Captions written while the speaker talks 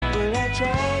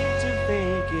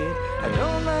I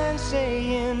don't mind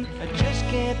saying I just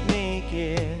can't make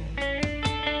it.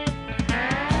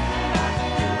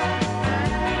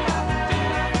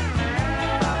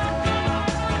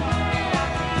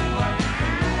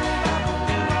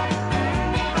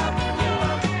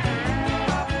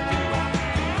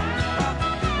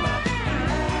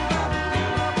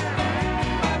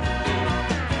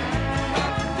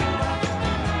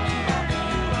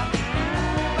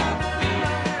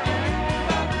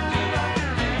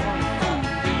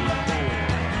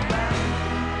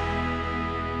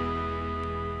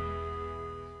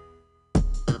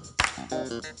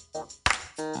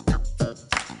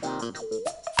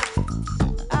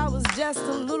 I was just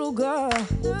a little girl,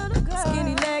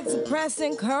 skinny legs, a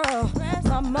pressing curl.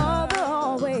 My mother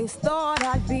always thought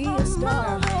I'd be a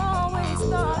star.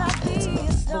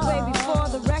 But way before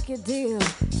the record deal,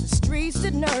 the streets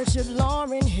that nurtured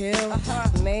Lauryn Hill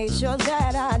made sure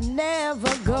that I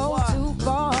never go too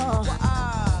far.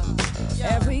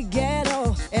 Every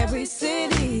ghetto, every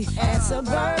city and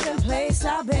suburban place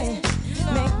I've been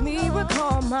make me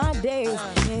recall my days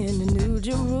in the New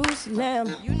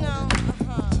Jerusalem.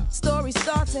 Story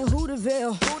starts in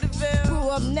Hooterville. Grew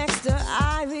up next to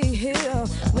Ivy Hill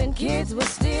when kids were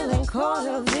stealing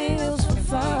quarter bills for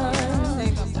fun.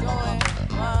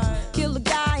 Killed a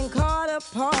guy in Carter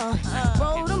Park.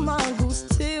 Rode a mongoose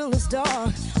till it's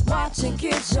dark. Watching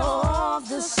kids show off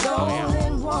the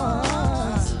stolen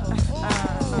ones.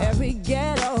 Every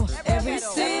ghetto, every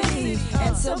city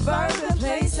and suburban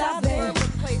place I've been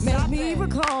make me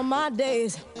recall my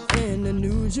days in the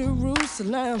New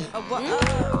Jerusalem.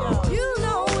 You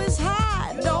know it's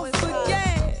hot, don't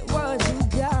forget what you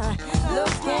got.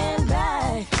 Looking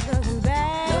back, looking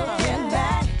back, looking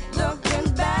back,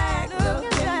 looking back, looking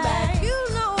back. You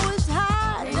know it's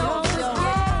hot, don't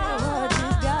forget what you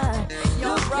got.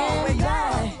 Looking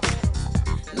back,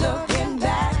 looking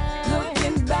back,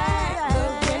 looking back,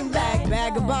 looking back.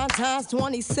 Vagabond times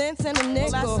 20 cents and a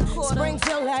nickel.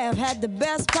 Springfield Lab had the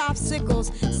best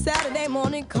popsicles. Saturday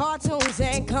morning cartoons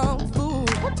and kung fu.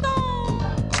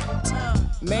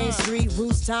 Main Street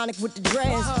Roots tonic with the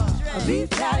dress. A beef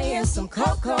patty and some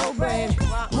cocoa bread.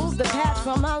 Move the patch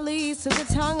from my leaves to the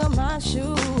tongue of my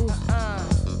shoe.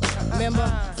 Remember,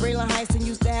 Freeland Heiston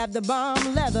used to have the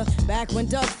bomb leather. Back when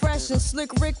Doug Fresh and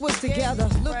Slick Rick was together.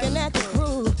 Looking at the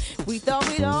crew, we thought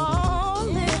we'd all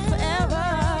live forever.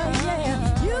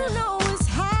 Yeah, you know it's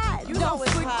hot. Don't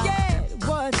forget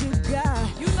what you got.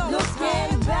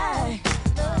 Looking back,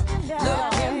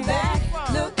 looking back,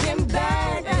 looking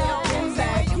back, looking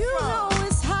back. You know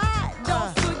it's hot.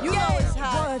 Don't forget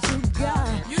what you got.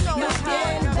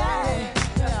 Looking back,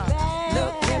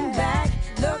 looking back,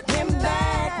 looking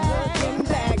back, looking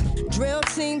back. Drill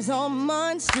teams on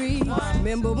Munn Street.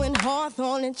 Remember when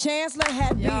Hawthorne and Chancellor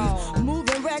had beef?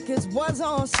 Moving Records was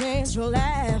on Central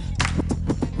Ave.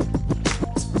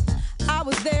 I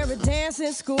was there at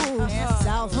dancing school,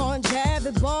 South Horn Jab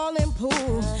at ball and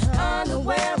pool,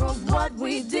 unaware of what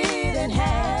we did and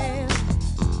had.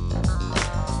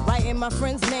 Writing my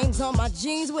friends' names on my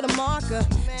jeans with a marker.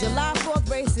 July 4th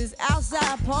races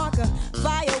outside Parker,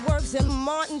 fireworks in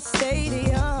Martin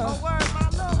Stadium.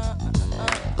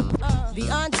 The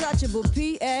untouchable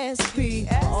PSP,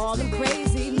 all them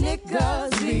crazy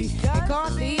niggas be.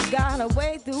 McCarthy got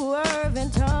away through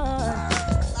Irvington.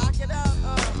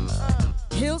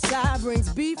 Hillside brings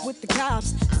beef with the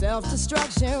cops.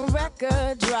 Self-destruction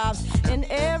record drops. And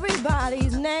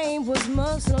everybody's name was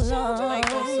Muslim.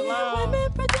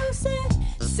 Women producing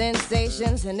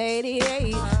sensations in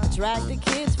 88. Attracted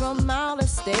kids from out of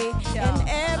state. And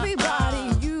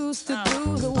everybody used to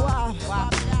do the wop.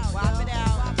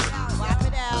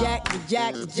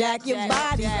 Jack your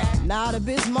body. Now the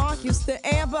Bismarck used to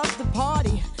amp up the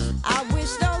party. I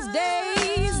wish those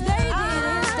days they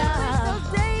didn't stop.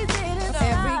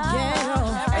 Every ghetto,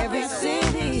 every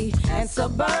city and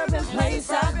suburban place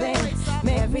I've been.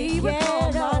 Every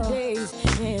ghetto days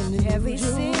in every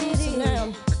city.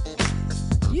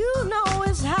 You know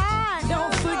it's high.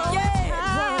 Don't forget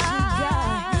what you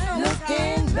got.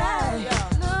 Looking back,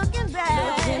 looking back,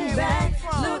 looking back,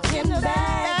 looking back.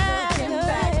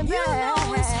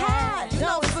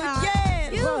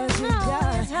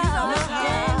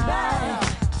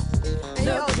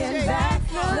 Looking back,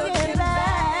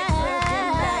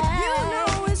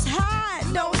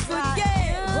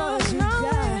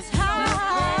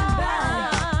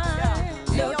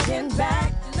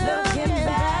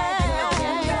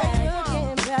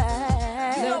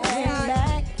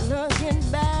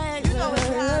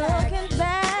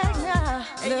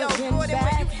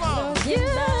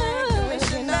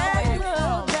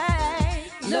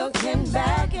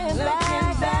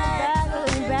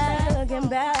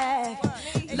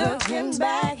 looking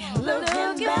back,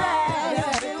 looking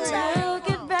back,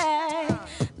 looking back,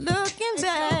 looking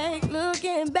back,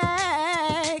 looking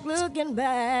back, looking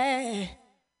back.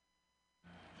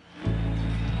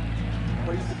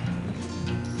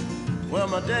 Well,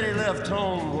 my daddy left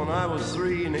home when I was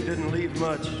 3, and he didn't leave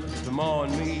much to Ma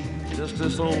and me. Just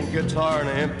this old guitar and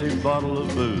an empty bottle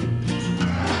of booze.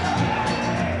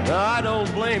 Now, I don't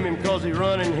blame him because he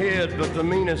run and hid, but the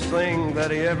meanest thing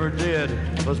that he ever did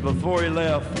was before he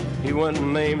left, he went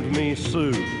and named me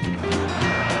Sue.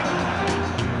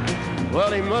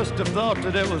 Well, he must have thought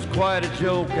that it was quite a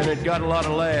joke, and it got a lot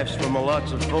of laughs from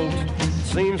lots of folks.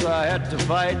 Seems I had to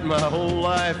fight my whole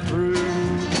life through.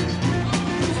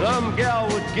 Some gal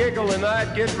would giggle and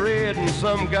I'd get red, and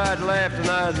some guy'd laugh and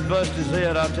I'd bust his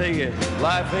head. I'll tell you,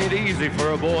 life ain't easy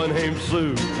for a boy named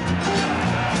Sue.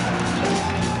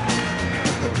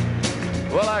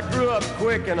 Well, I grew up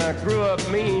quick and I grew up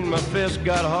mean. My fists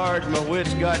got hard, my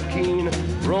wits got keen.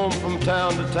 Roamed from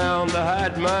town to town to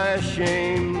hide my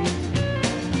shame.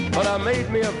 But I made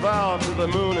me a vow to the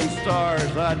moon and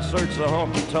stars, I'd search the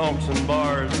honky-tonks and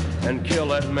bars and kill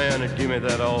that man that gave me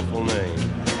that awful name.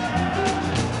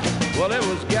 Well, it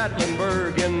was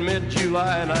Gatlinburg in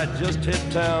mid-July, and I just hit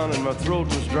town and my throat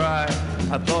was dry.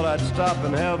 I thought I'd stop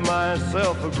and have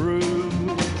myself a brew.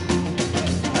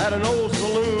 At an old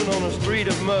saloon on a street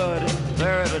of mud,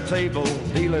 there at a table,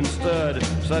 dealing stud,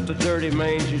 sat the dirty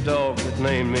mangy dog that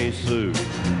named me Sue.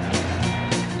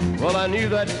 Well, I knew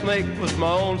that snake was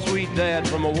my own sweet dad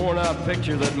from a worn-out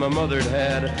picture that my mother'd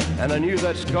had, and I knew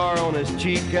that scar on his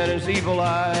cheek and his evil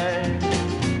eye.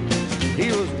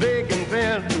 He was big and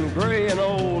bent and gray and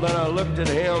old, and I looked at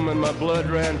him and my blood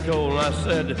ran cold, and I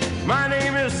said, "My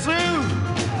name is Sue.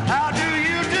 How do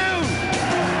you do?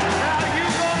 Now you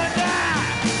gonna die?"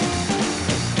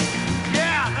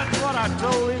 Yeah, that's what I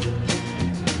told him.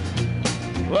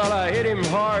 Well, I hit him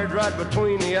hard right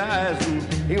between the eyes, and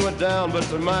he went down, but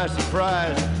to my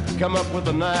surprise, come up with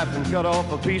a knife and cut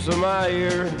off a piece of my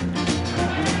ear.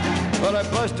 Well, I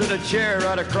busted a chair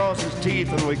right across his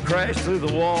teeth, and we crashed through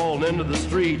the wall and into the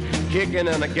street, kicking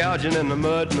and gouging in the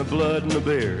mud and the blood and the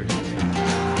beard.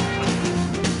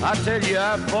 I tell you,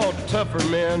 I've fought tougher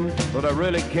men, but I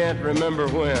really can't remember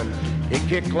when. He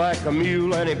kicked like a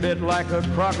mule and he bit like a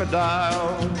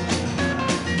crocodile.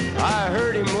 I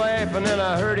heard him laugh and then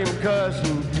I heard him cuss,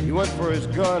 and he went for his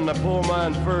gun. I pulled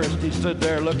mine first. He stood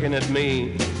there looking at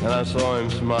me, and I saw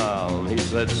him smile, and he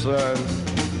said, "Son,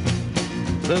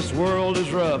 this world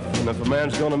is rough, and if a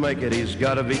man's gonna make it, he's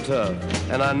gotta be tough.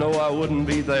 And I know I wouldn't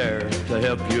be there to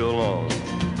help you along.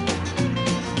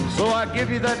 So I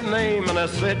give you that name, and I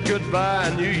said goodbye. I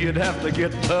knew you'd have to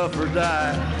get tough or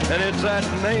die. And it's that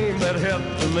name that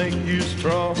helped to make you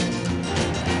strong."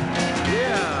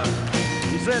 Yeah.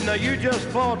 He said, "Now you just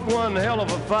fought one hell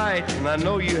of a fight, and I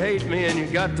know you hate me and you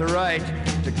got the right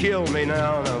to kill me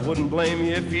now, and I wouldn't blame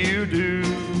you if you do.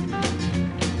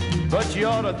 But you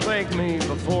ought to thank me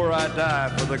before I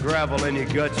die for the gravel in your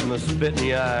guts and the spit in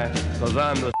your eye, 'cause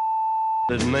I'm the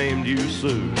that named you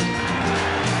Sue." Yeah,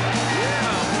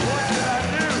 what did I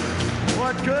do?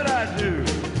 What could I do?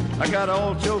 I got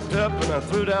all choked up and I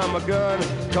threw down my gun,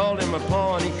 called him a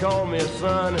pa and he called me a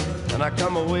son, and I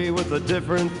come away with a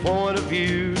different point of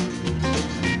view.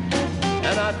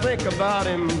 And I think about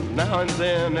him now and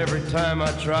then, every time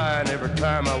I try and every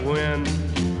time I win.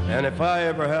 And if I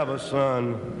ever have a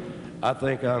son, I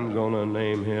think I'm gonna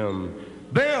name him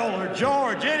Bill or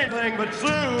George, anything but Sue.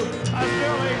 I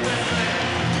still ain't that man.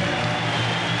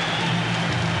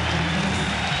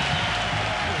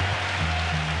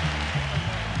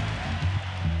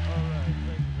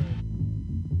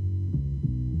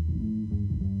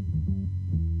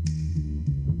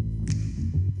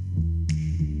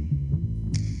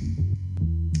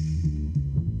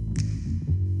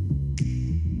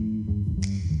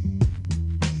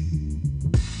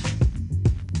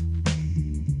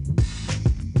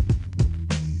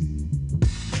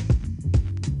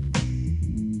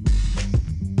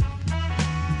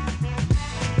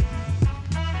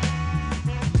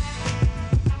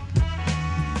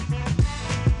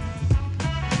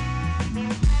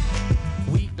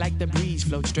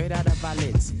 Float straight out of our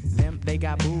lids. Them, they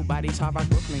got booed by these hard rock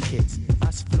Brooklyn kids.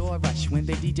 Us floor rush when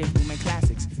they DJ booming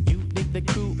classics. You dig the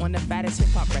crew on the fattest hip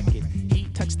hop record. He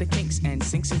tucks the kinks and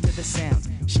sinks into the sounds.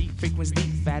 She frequents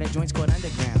deep, fatter joints called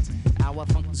undergrounds. Our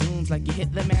funk zooms like you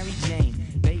hit the Mary Jane.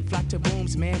 They flock to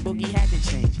booms, man, boogie had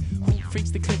to change. Who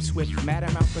freaks the clips with mad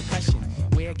amount percussion?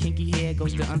 Where kinky hair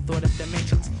goes to unthought of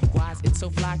dimensions. Why's it so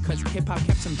fly? 'Cause hip hop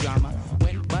kept some drama.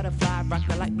 When Butterfly rocked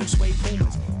the light blue suede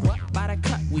Pumas. What by the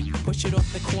cut? We push it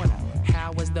off the corner.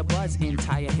 How was the buzz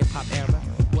entire hip hop era?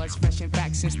 was fresh in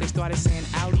fact since they started saying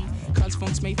Audi. Cuz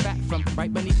funk's made fat from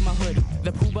right beneath my hood.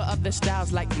 The pooba of the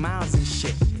styles like miles and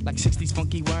shit. Like 60s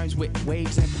funky worms with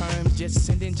waves and perms. Just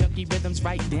sending junky rhythms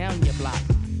right down your block.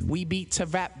 We beat to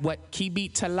rap, what key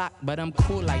beat to lock. But I'm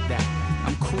cool like that.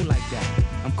 I'm cool like that.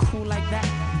 I'm cool like that.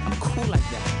 I'm cool like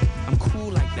that. I'm cool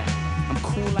like that. I'm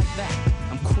cool like that.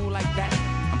 I'm cool like that.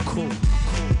 I'm cool.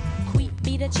 Queen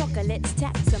be the chocolates,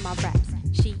 taps on my raps.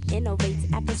 She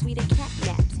innovates after sweeter cat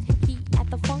naps. He at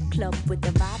the funk club with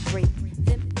the vibrate.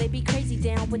 Them they be crazy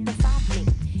down with the 5 me.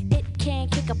 It can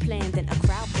kick a plan, then a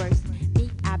crowd burst. Me,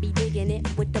 I be digging it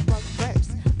with the bug verse.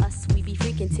 Us, we be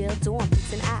freaking till dawn,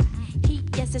 peace and I. He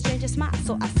gets a stranger smile,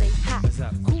 so I say hi.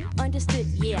 Who understood?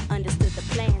 Yeah, understood the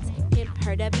plans. Him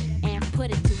heard of it and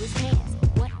put it to his hands.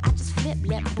 What I just flip,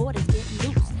 let borders get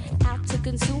loose. How to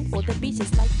consume all the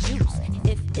beaches like juice.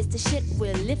 If it's the shit,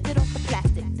 we'll lift it off the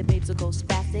plastic. The babes will go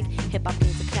spastic. Hip hop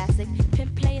gains a classic.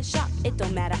 Pimp play a shot, it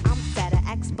don't matter. I'm fatter,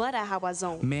 axe butter, how I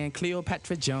zone. Man,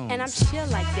 Cleopatra Jones. And I'm chill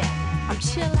like that. I'm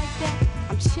chill like that.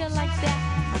 I'm chill like that.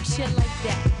 I'm chill like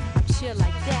that. I'm chill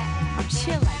like that. I'm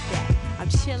chill like that. I'm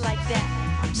chill like that.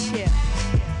 I'm chill.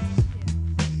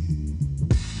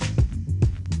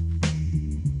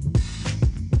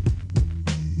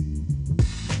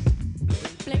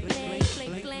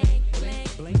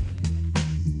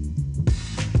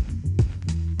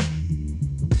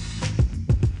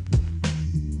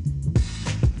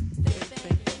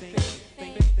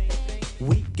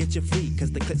 You free, cause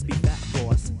the clips be fat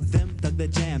for us. Them dug the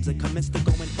jams and commenced to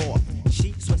going off.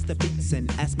 She sweats the beats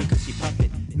and asked me cause she puffin'.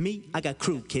 Me, I got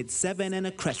crew, kids, 7 and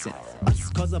a crescent. Us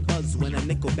cause a buzz when a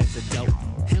nickelback's a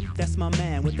dope. Him, that's my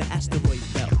man with the asteroid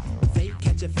belt. They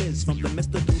catch a fizz from the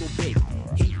Mr. Doodle Big.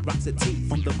 He rocks a tee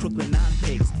from the Brooklyn 9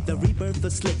 Pigs. The rebirth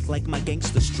is slick like my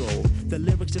gangster stroll. The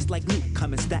lyrics just like Luke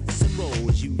come in stacks and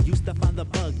rolls. You used to find the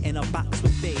bug in a box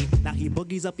with Fade. Now he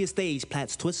boogies up your stage,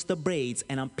 plats twist the braids.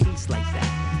 And I'm peace like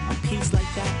that. I'm peace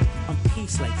like that. I'm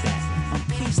peace like that. I'm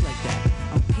peace like that.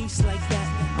 I'm peace like that.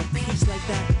 I'm peace like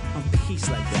that. I'm peace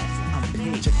like that. I'm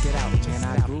peace. Check it out, man.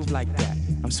 I groove like that.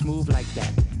 I'm smooth like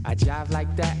that. I jive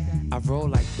like that. I roll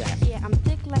like that. Yeah, I'm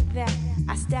thick like that.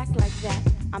 I stack like that.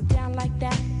 I'm down like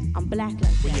that. I'm black like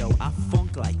that. Well, yo, I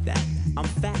funk like that. I'm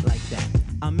fat like that.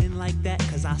 I'm in like that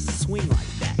cause I swing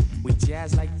like that. We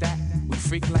jazz like that. We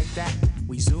freak like that.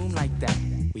 We zoom like that.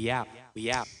 We out.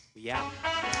 We out. We out.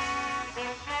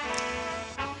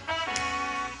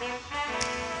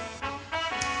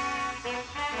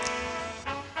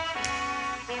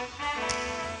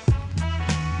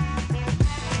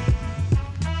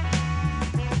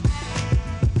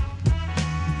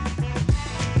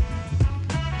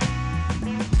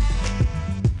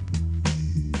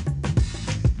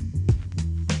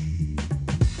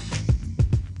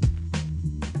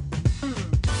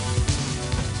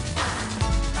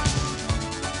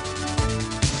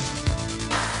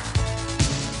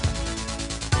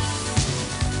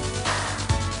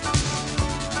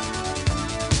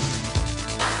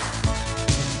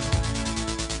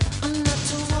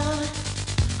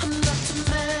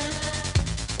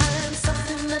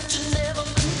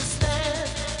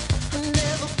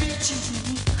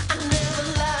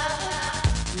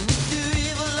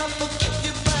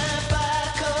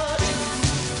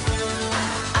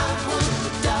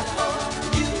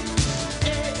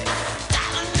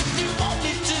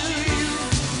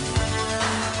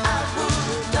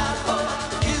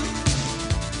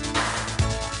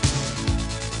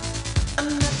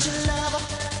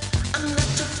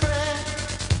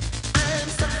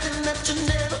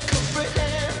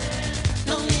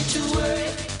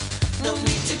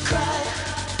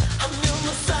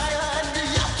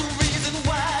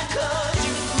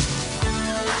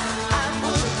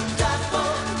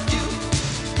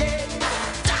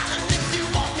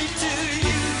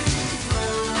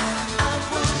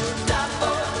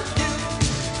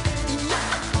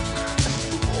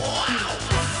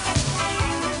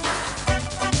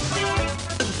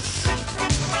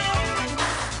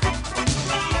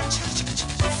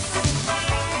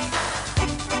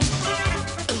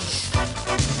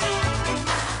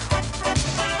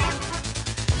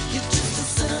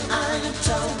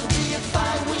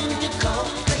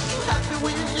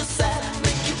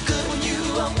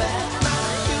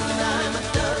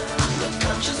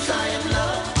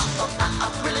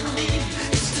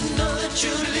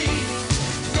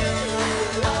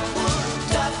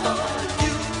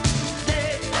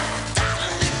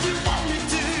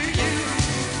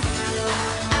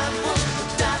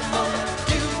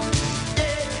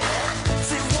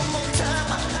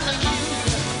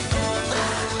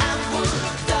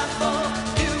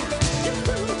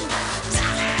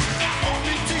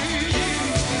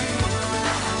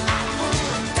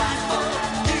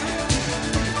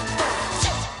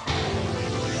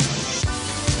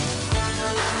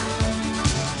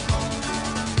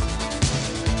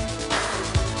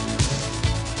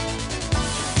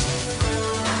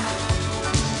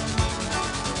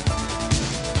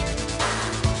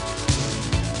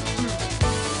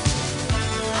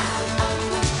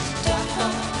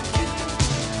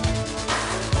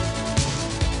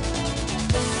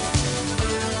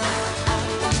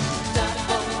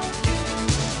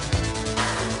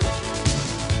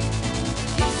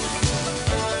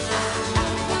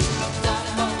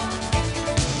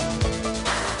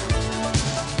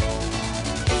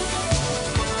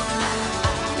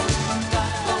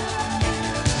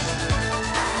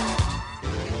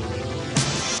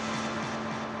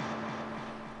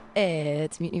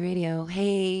 It's Mutiny Radio.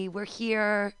 Hey, we're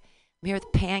here. I'm here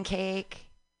with Pancake.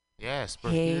 Yes,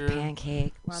 we're hey, here. Hey,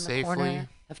 Pancake. We're on safely. The corner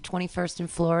of 21st and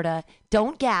Florida.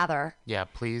 Don't gather. Yeah,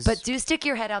 please. But do stick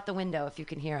your head out the window if you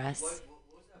can hear us. What was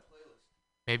that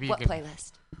playlist? Maybe what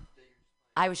playlist?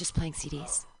 I was just playing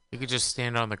CDs. You could just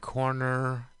stand on the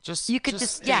corner. You could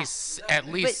just yeah. At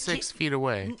least 6 feet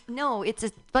away. No, it's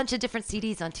a bunch of different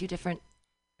CDs on two different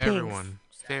Everyone, things.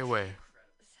 Stay away.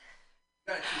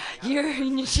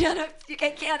 You shut up. I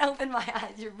can't open my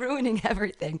eyes. You're ruining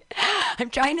everything. I'm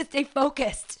trying to stay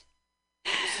focused.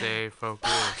 Stay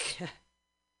focused.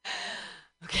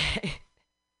 Okay.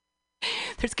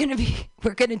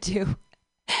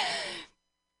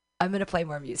 I'm gonna play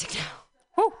more music now.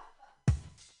 Woo.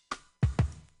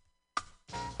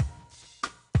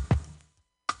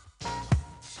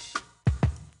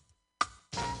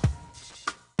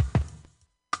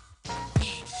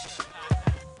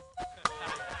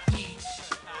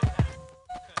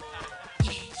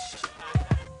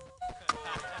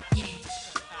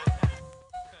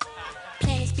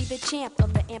 The champ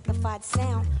of the amplified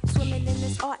sound, swimming in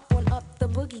this art on up the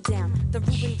boogie down. The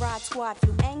Reuben Rod squad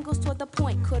flew angles toward the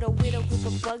point, could have with a group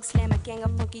of bugs, slam a gang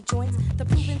of funky joints. The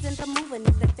provins and the moving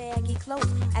is the baggy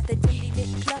clothes at the dimly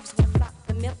lit clubs where flop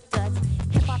the milk duds.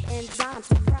 Hip hop enzymes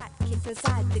with pride kicks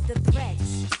inside the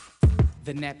threads.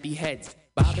 The nappy heads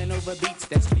bobbing over beats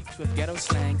that speaks with ghetto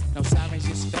slang. No sirens,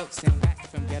 just felts and wax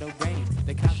from ghetto brain.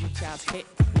 The Cosby Child's hit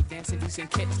with dancing loose and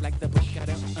kits like the book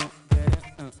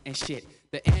and shit.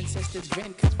 The ancestors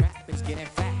grin cause rap is getting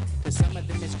fat. To some of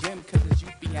them it's grim cause the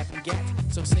youth be having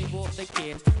gats. So save all the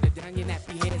cares, let down your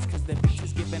nappy heads cause the beats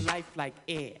is giving life like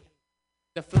air.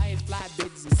 The flyers fly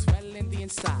bids and swell in the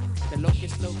inside. The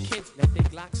locust slow kids let their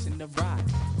Glocks in the ride.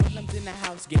 Hoodlums in the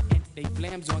house getting they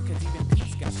flams on cause even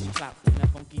Pete's got some clout. When the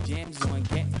funky jams on,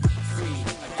 get free.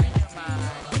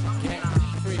 Get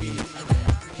free.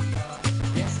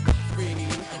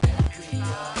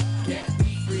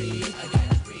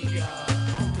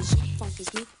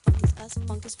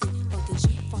 Funk is free, funk is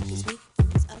you, funk is me,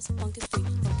 funk is us, funk is free,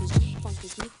 funk is you, funk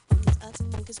is me, funk is us,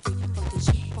 funk is free, funk is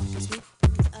you, funk is me,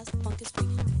 funk is us, funk is free.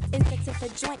 Insects at the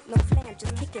joint, no flam,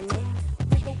 just kicking it.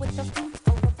 Wiggle with the fruits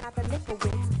over by the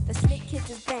liquids. The slick kids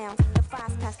is down, the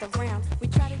fives passed around. We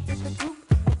try to dig the group,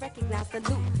 but recognize the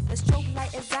loop. The strobe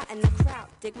light is out in the crowd,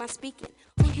 dig my speaking.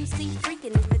 Who you see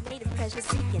freaking is the native pleasure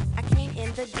seeking. I came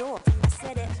in the door, I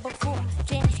said it before.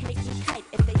 Jams make me kite,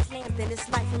 if they slam then it's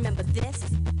life, remember this?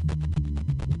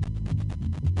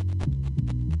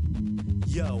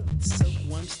 Yo,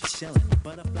 silkworms chillin',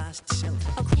 butterflies chillin'.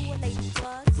 A crew of lady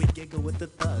plugs. We giggle with the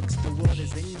thugs. The world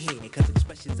is in here, cause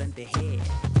expression's under here.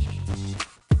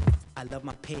 I love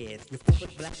my pairs.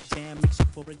 Euphoric black jam makes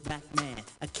euphoric black man.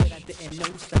 A kid I didn't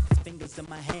know slapped his fingers in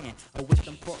my hand. A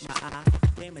wisdom caught my eye.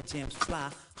 Damn, my jams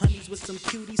fly. Honeys with some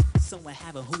cuties. Someone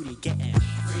have a hootie getting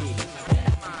free.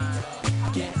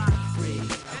 Get free.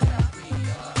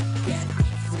 Get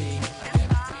free.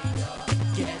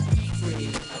 Get free.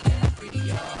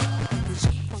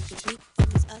 Funk is me,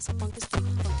 funk is us, funk is free.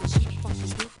 Funk is you, funk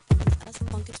is me, funk is us,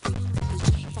 funk is free. Funk is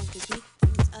you, funk is me,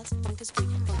 funk is us, funk is free.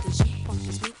 Funk is you, funk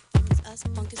is me, funk is us,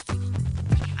 funk is free.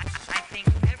 I think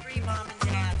every mom and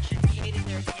dad should say to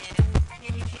their kids,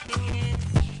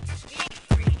 be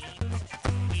free,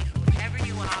 be whoever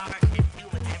you are, and do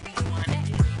whatever you want to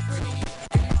do.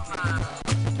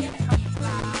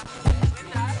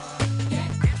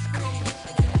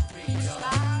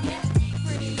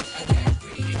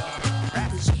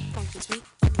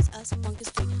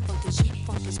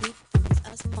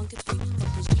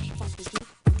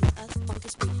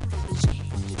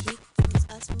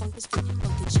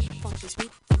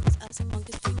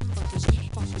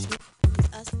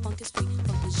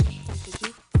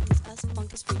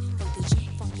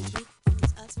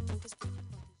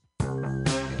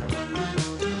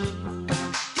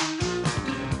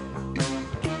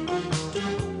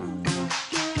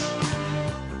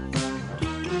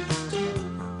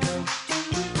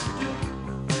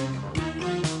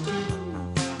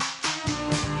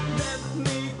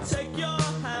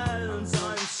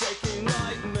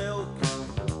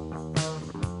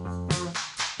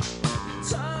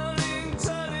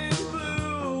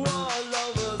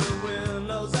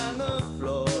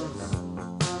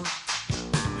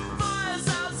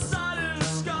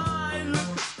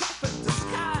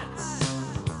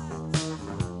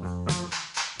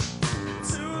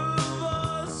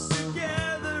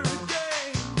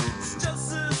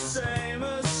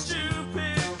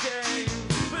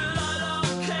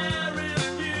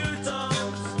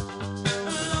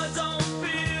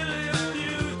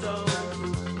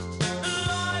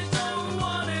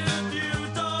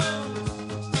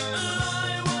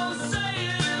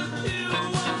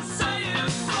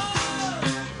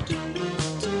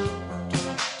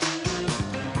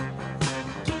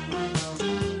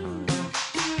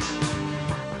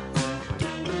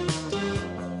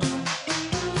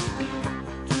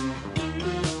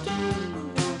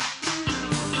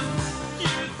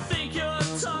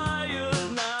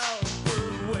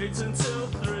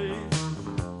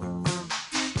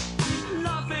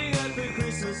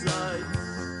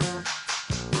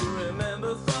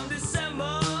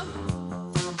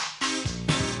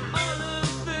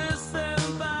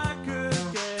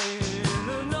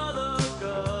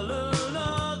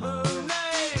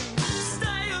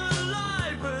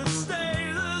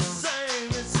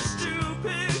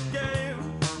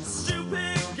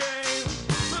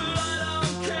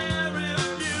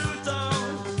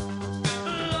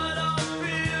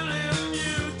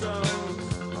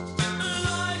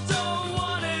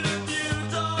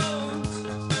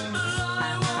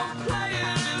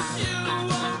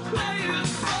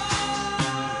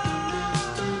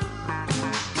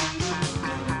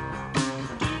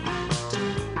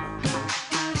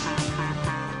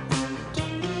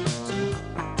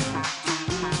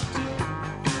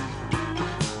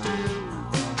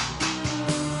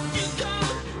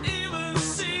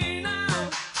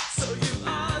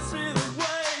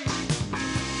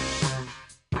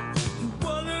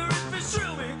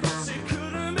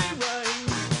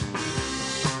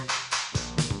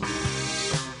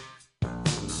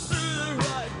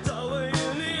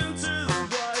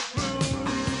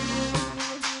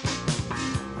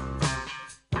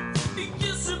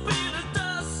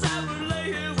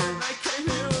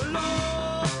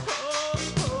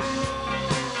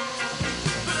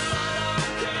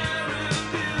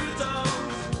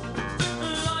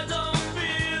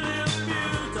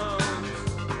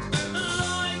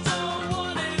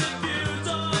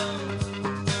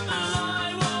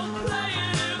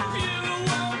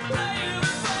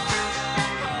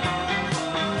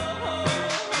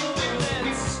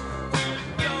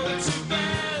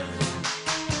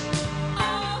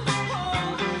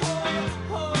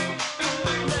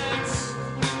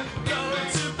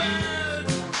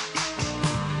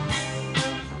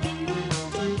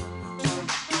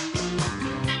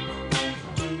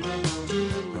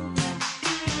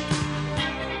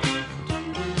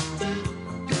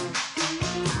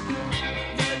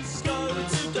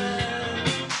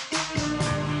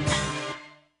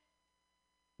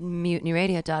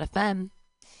 MutinyRadio.fm.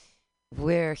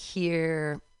 We're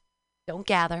here. Don't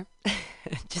gather.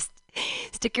 Just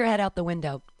stick your head out the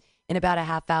window. In about a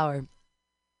half hour,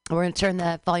 we're going to turn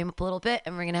the volume up a little bit,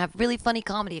 and we're going to have really funny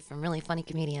comedy from really funny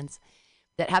comedians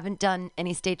that haven't done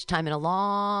any stage time in a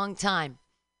long time.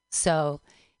 So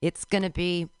it's going to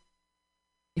be,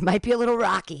 it might be a little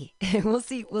rocky. We'll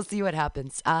see what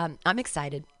happens. I'm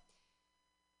excited.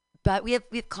 But we have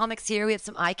comics here. We have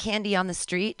some eye candy on the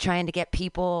street trying to get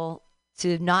people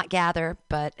to not gather.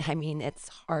 But, I mean, it's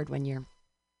hard when you're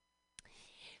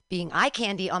being eye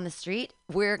candy on the street.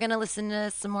 We're going to listen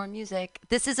to some more music.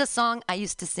 This is a song I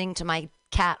used to sing to my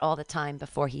cat all the time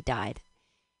before he died.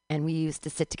 And we used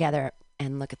to sit together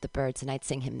and look at the birds, and I'd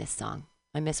sing him this song.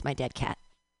 I miss my dead cat.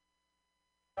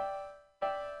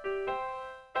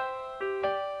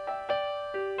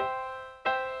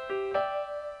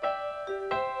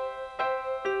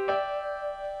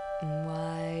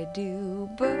 Why do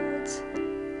birds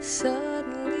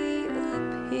suddenly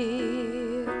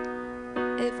appear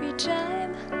every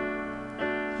time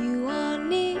you are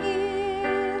near?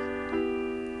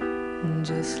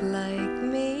 Just like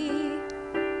me,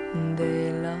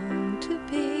 they long to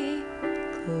be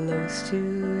close to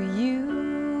you.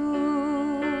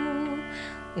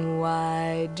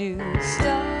 Why do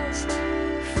stars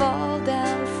fall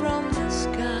down from the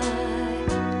sky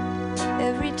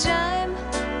every time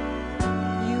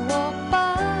you walk by?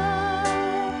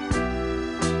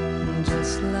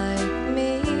 Just like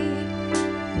me,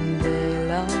 they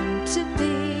long to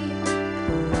be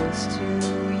close to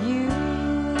you.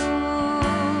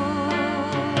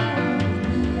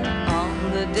 On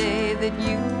the day that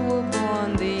you were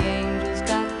born, the angels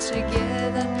got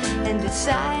together and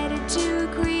decided to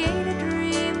create a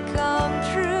dream come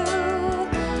true.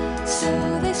 So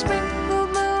they sprinkled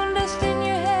moon dust in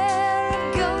your hair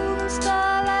and golden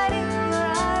starlight in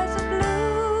your eyes of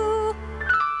blue.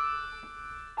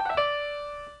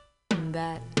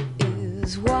 That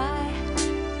is why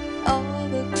all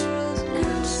the girls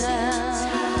in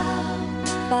town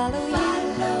follow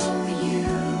you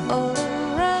all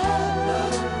around.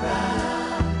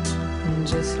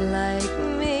 Just like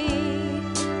me,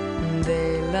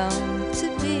 they long to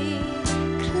be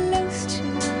close to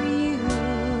you.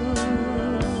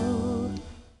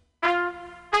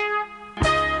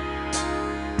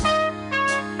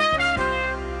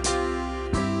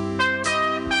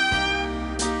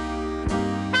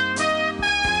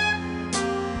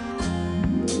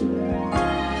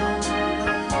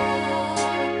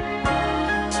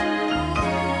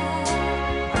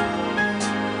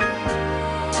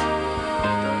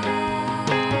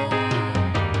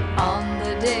 On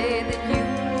the day that you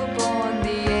were born,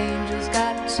 the angels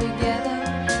got together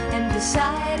and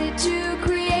decided to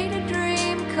create a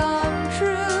dream come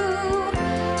true.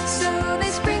 So they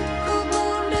sprinkled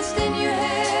moon dust in your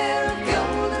hair, a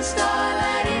golden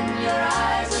starlight in your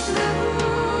eyes of blue.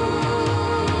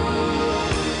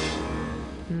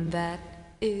 That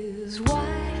is why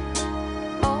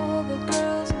all the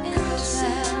girls in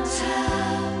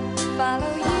town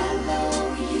follow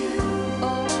you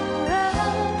all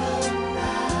around.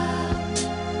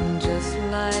 Just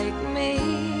like me,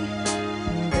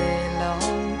 they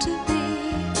long to be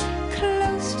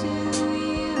close to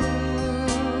you.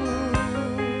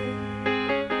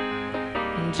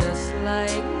 Just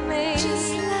like me,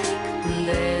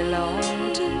 they long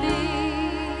to be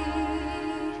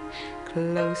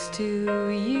close to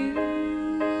you.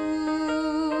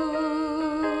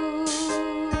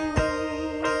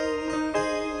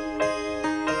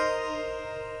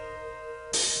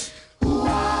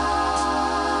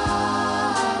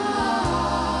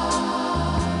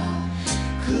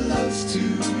 Close to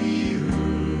you.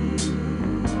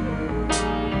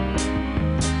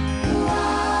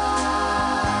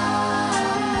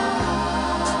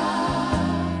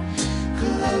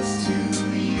 Close to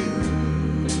you.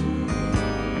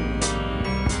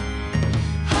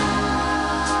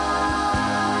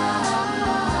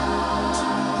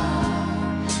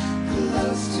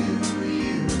 Close to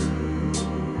you.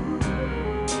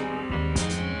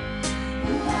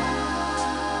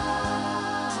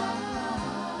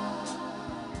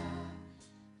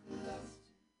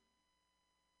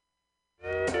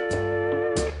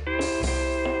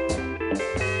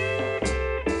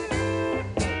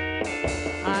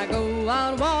 I go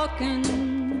out walking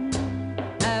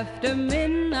after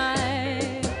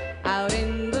midnight, out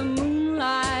in the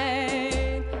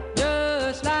moonlight,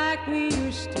 just like we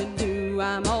used to do.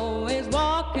 I'm always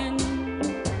walking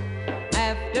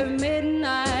after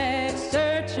midnight,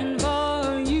 searching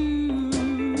for you.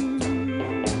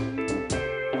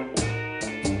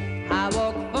 I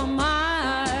walk for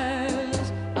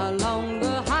miles along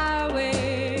the highway,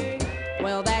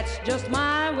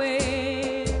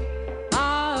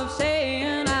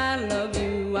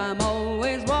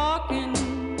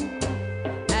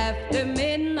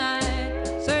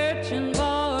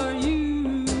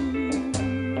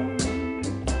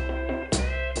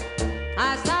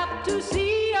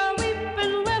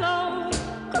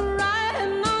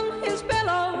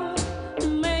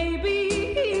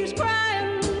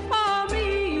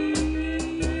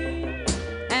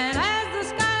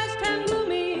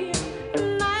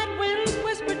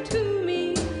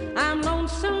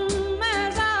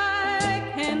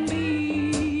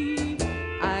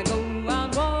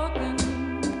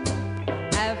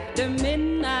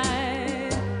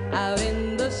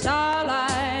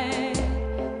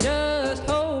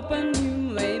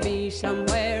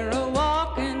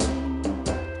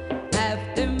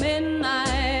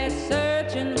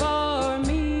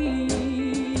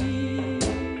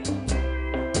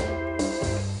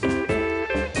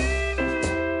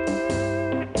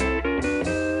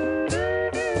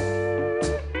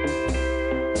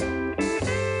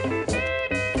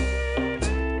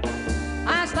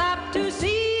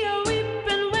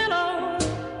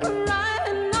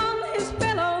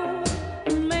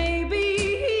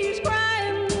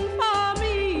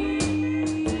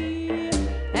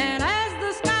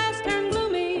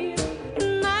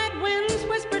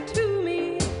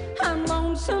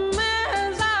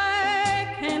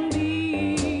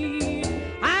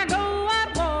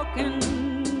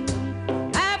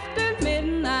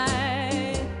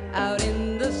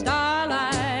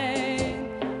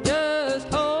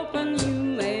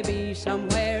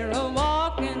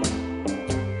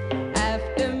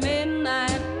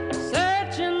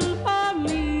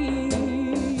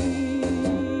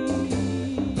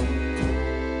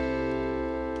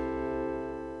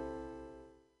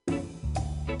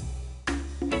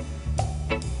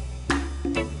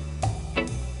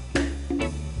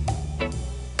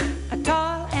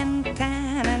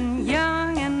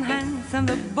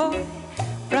 handsome. The boy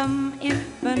from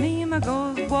Ipanema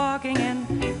goes walking, and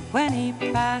when he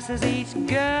passes each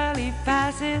girl he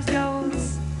passes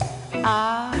goes,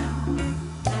 ah.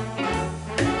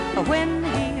 When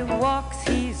he walks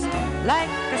he's like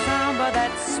a samba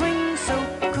that swings so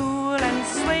cool and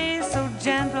sways so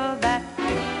gentle that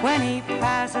when he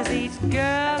passes each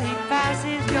girl he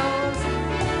passes goes,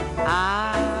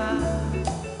 ah.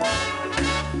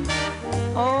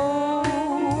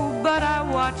 Oh, but I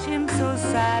watch him so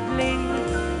sadly.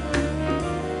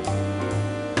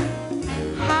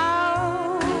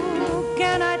 How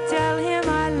can I tell him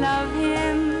I love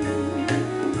him?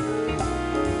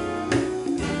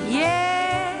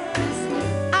 Yes,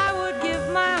 I would give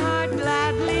my heart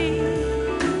gladly.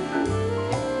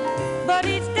 But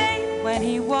each day when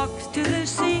he walks to the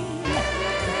sea,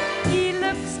 he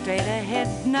looks straight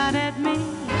ahead, not at me.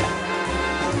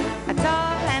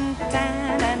 Tall and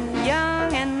tan and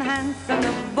young and handsome,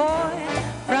 the boy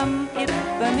from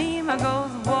Ipanema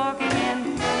goes walking,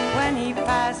 and when he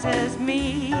passes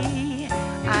me,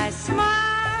 I smile.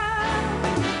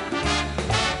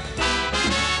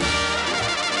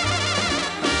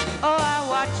 Oh, I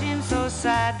watch him so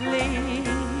sadly.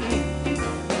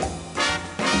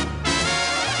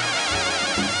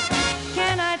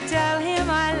 Can I tell him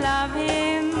I love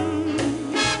him?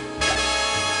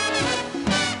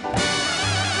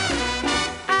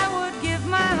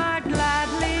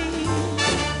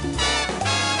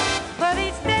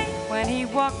 He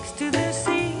walks to the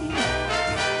sea,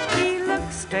 he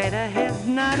looks straight ahead,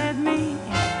 not at me.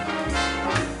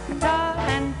 Tall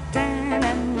and tan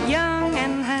and young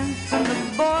and handsome, the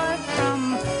boy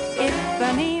from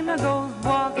Ipanema goes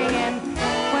walking, and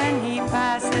when he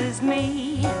passes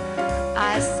me,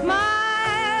 I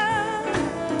smile.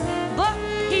 But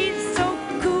he's so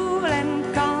cool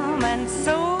and calm and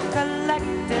so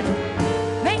collected,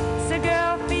 makes a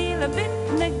girl feel a bit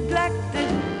neglected.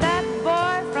 That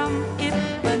boy from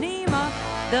Ipanema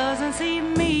doesn't see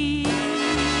me.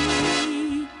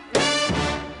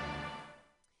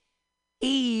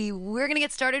 Hey, we're going to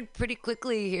get started pretty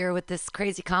quickly here with this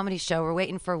crazy comedy show. We're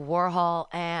waiting for Warhol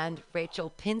and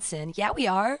Rachel Pinson. Yeah, we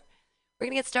are. We're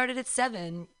going to get started at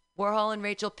 7. Warhol and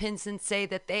Rachel Pinson say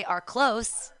that they are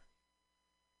close.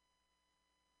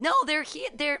 No, they're here.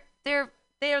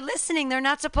 They're listening. They're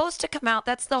not supposed to come out.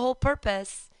 That's the whole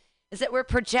purpose, is that we're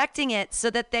projecting it so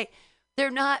that we're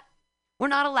not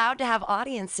allowed to have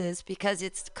audiences because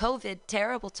it's COVID,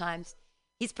 terrible times.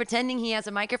 He's pretending he has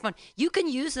a microphone. You can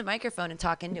use the microphone and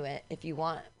talk into it if you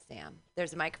want, Sam.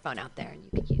 There's a microphone out there and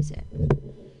you can use it.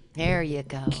 There you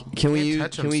go. Can we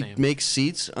make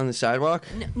seats on the sidewalk?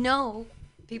 No.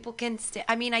 People can stay.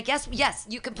 I mean, I guess, yes,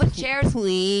 you can put chairs.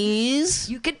 Please?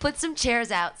 You could put some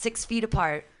chairs out 6 feet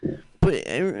apart. But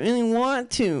I really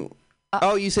want to.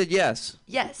 Oh, you said yes.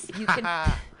 Yes, you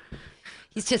can.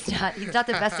 He's not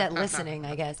the best at listening,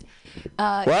 I guess.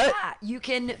 What? Yeah, you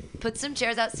can put some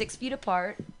chairs out 6 feet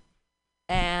apart,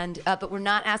 and but we're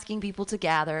not asking people to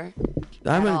gather.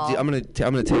 I'm gonna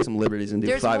take some liberties and do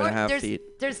 5.5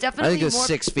 feet. There's definitely I think more.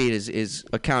 6 feet is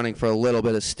accounting for a little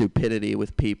bit of stupidity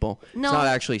with people. No. It's not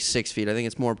actually 6 feet. I think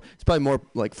it's probably more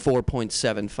like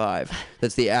 4.75.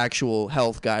 That's the actual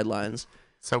health guidelines.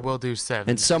 So we'll do 7.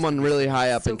 And someone really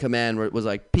high up in command was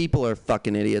like, "People are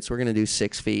fucking idiots. We're gonna do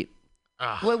 6 feet."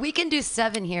 Well, we can do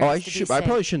 7 here. Oh, I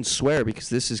probably shouldn't swear because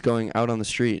this is going out on the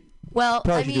street. Well,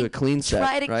 probably should do a clean set,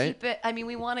 try to right? keep it. I mean,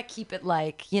 we want to keep it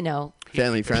like,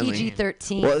 family friendly.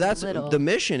 PG-13. Well, that's the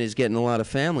mission is getting a lot of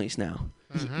families now.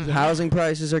 Mm-hmm. Housing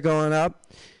prices are going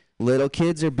up. Little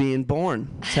kids are being born.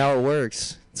 That's how it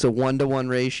works. It's a 1-to-1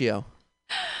 ratio.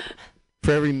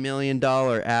 For every $1 million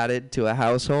added to a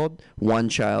household, 1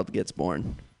 child gets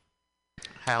born.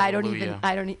 Hallelujah.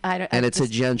 And it's a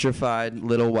gentrified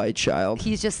little white child.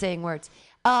 He's just saying words.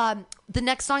 The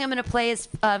next song I'm going to play is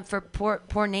for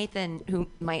poor Nathan, who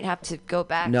might have to go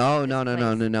back. No.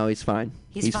 He's fine.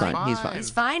 He's fine. He's fine. He's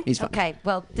fine? He's fine. Okay.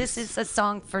 Well, this is a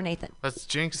song for Nathan. Let's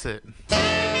jinx it.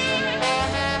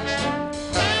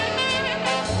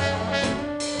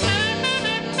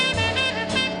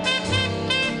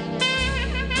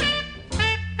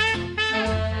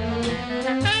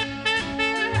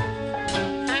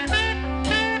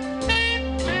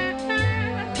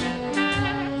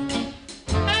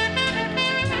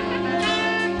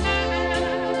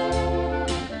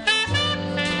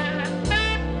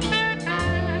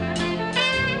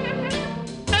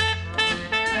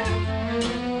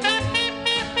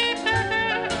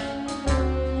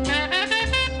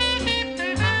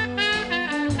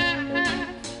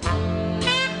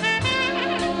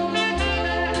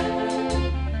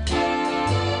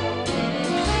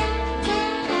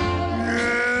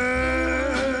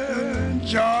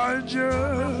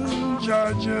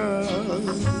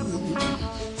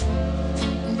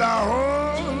 the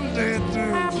whole day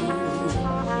through.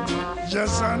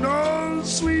 Just an old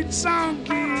sweet song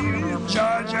keep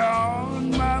Georgia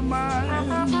on my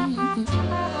mind.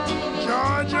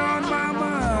 Georgia on my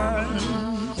mind.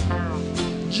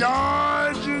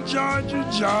 Georgia, Georgia,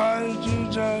 Georgia,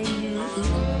 Georgia.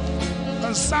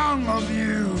 A song of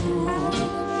you.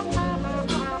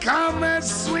 Come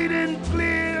as sweet and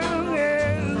clear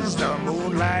as the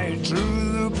moonlight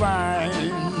through the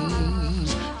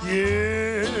pines.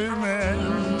 Yeah, man.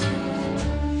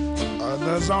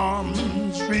 Others'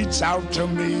 arms reach out to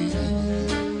me.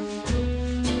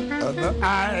 Other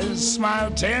eyes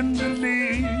smile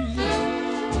tenderly.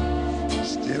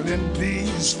 Still in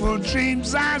peaceful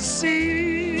dreams I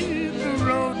see the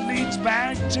road leads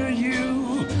back to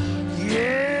you.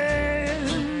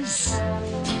 Yes,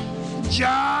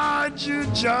 Georgia,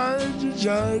 Georgia,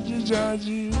 Georgia,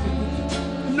 Georgia.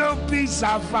 No peace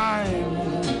I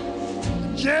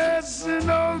find, just an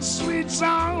old sweet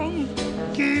song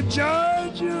keep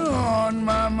Georgia on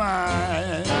my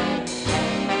mind.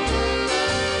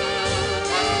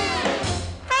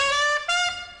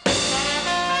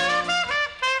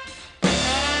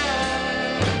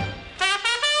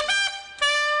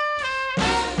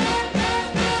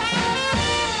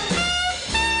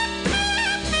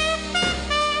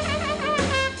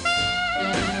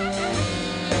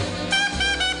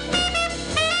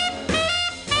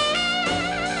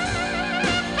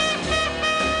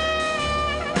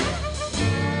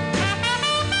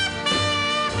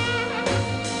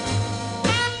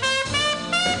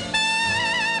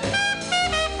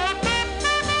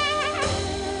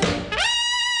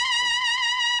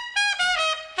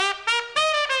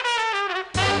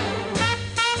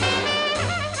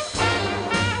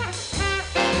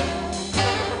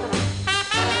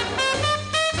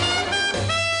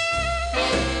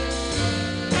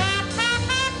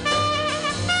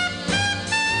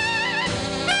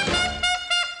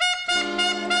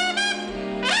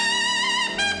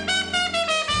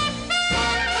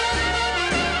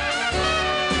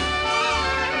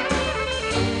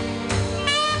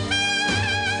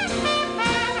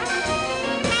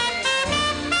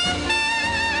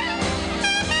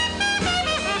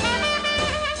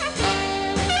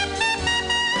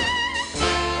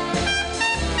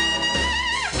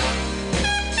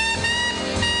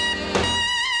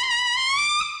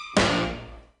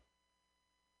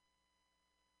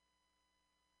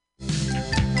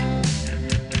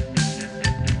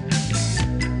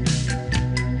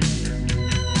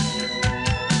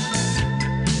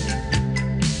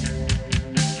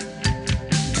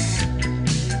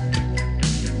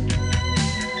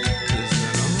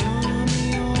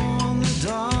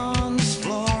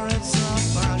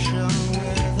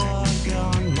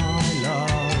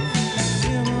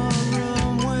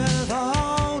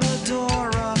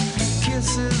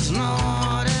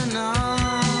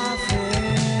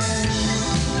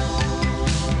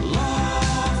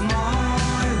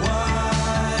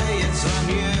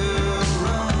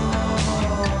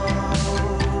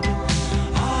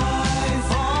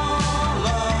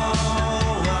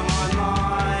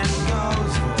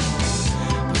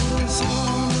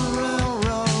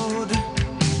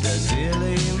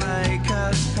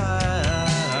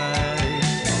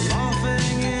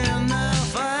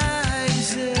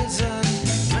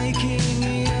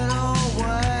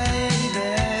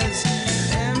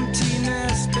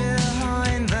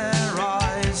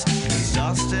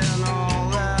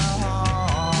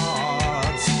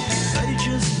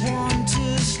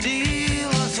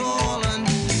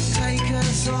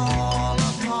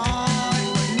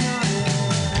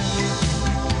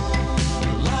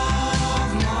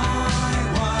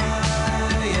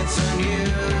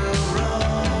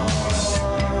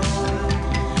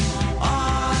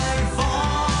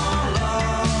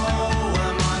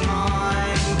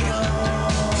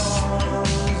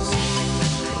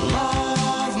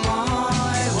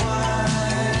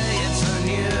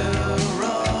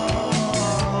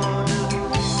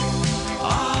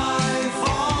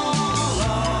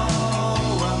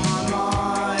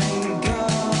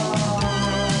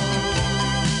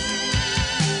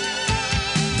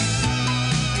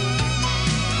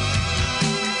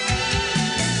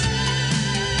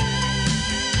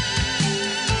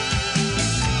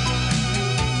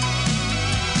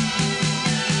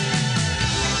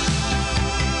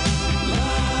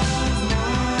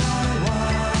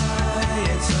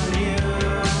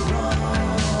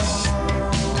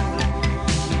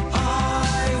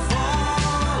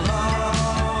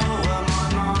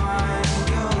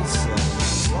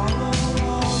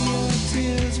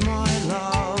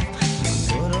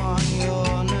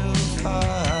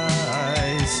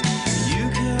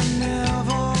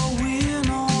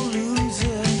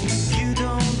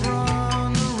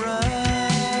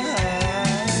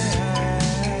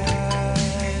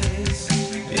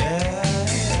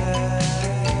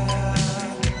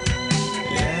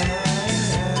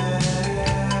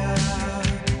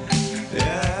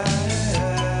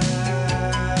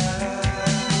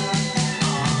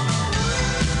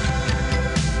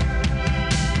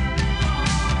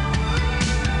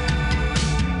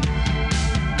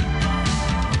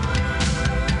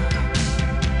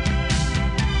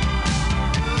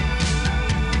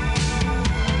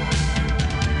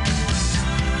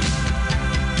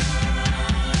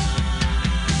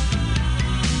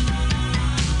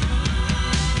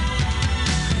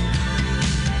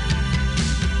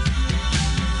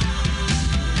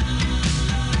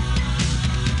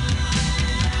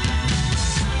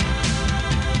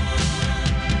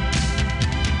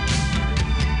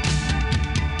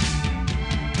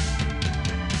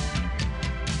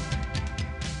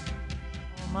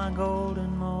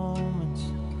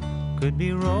 could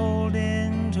be rolled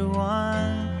into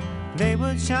one. They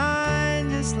would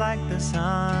shine just like the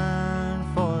sun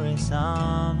for a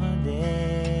summer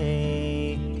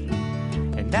day.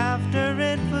 And after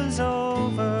it was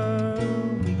over,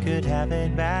 we could have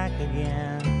it back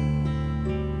again.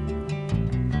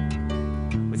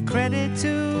 With credit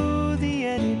to the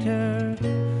editor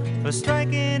for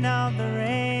striking out the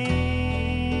rain.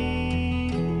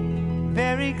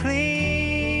 Very clean.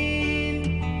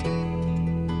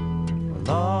 Well,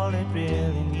 all it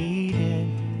really needed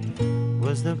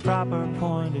was the proper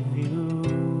point of view.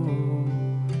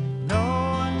 No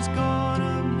one's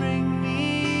gonna bring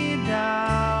me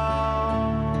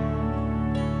down.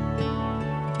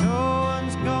 No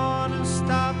one's gonna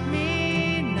stop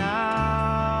me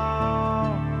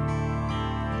now.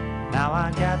 Now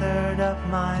I gathered up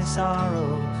my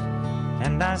sorrows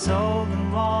and I sold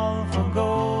them all for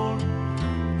gold.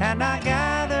 And I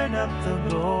gathered up the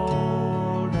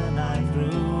gold and I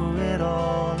threw it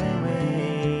all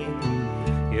away.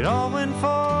 It all went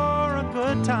for a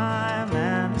good time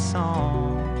and a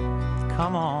song.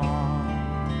 Come on.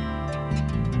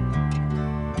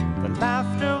 The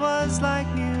laughter was like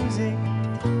music.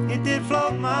 It did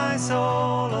float my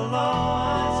soul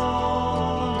along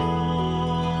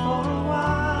for a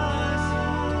while.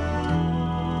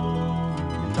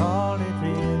 And all it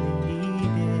really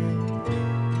needed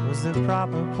was the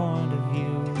proper point of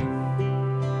view.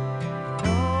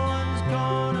 No one's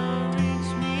gonna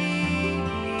reach me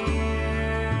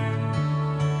here,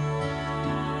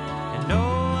 and no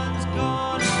one's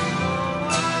gonna know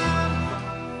I'm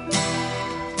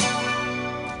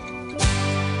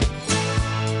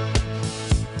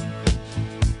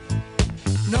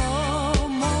No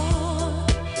more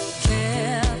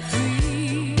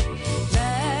carefree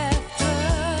laughter,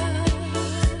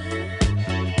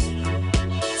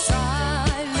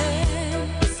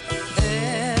 silence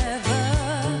ever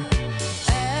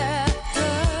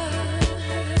after.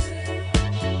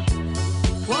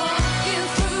 Walking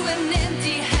through an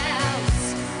empty house,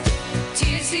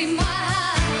 tears in my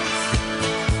eyes.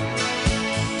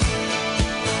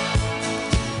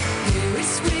 Here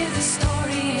is where the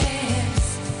story ends.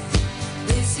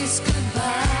 This is goodbye.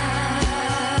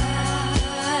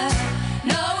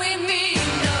 Knowing me,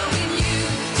 knowing you.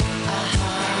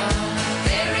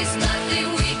 There is nothing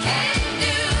we can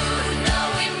do.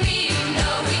 Knowing me,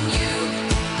 knowing you.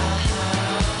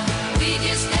 We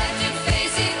just have to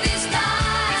face it this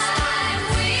time.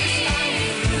 We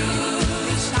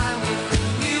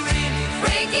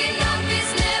breaking up is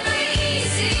never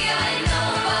easy. I know,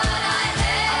 but I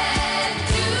had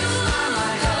to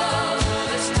go.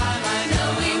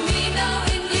 Knowing me,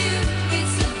 knowing you,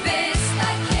 it's the best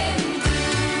I can do.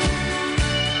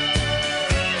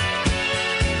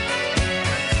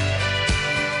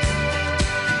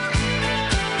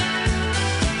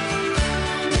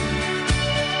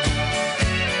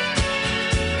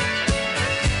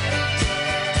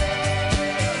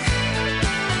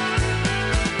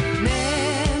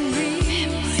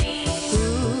 Memories,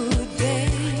 good day,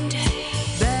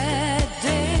 bad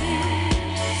day.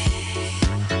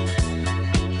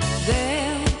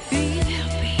 They'll be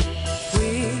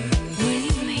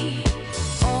with me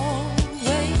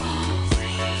always.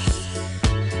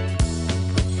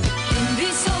 In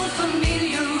these old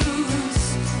familiar rooms,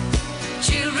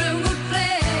 children would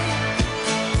play.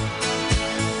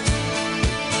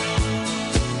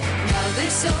 Now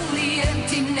there's only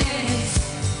emptiness,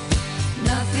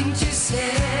 nothing to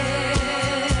say.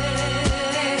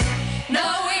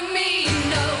 Knowing me,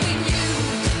 knowing you,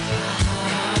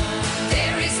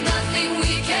 there is nothing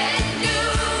we can do.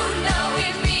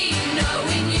 Knowing me,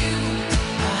 knowing you,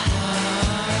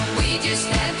 we just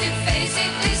have to face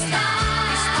it this time.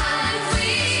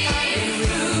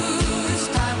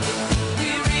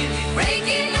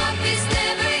 Breaking up is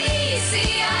never easy.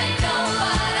 I know,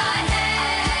 but I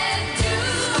had to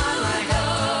go.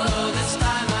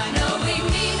 Knowing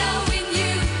me, knowing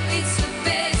you, it's the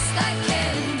best I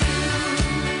can do.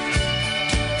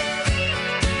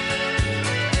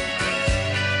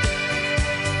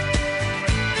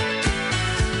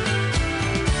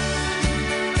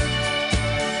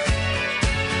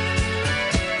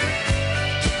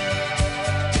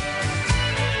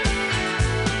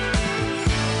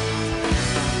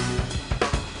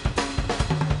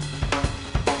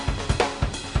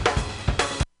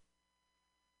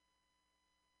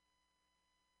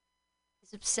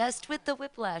 He's obsessed with the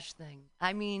whiplash thing.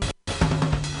 I mean,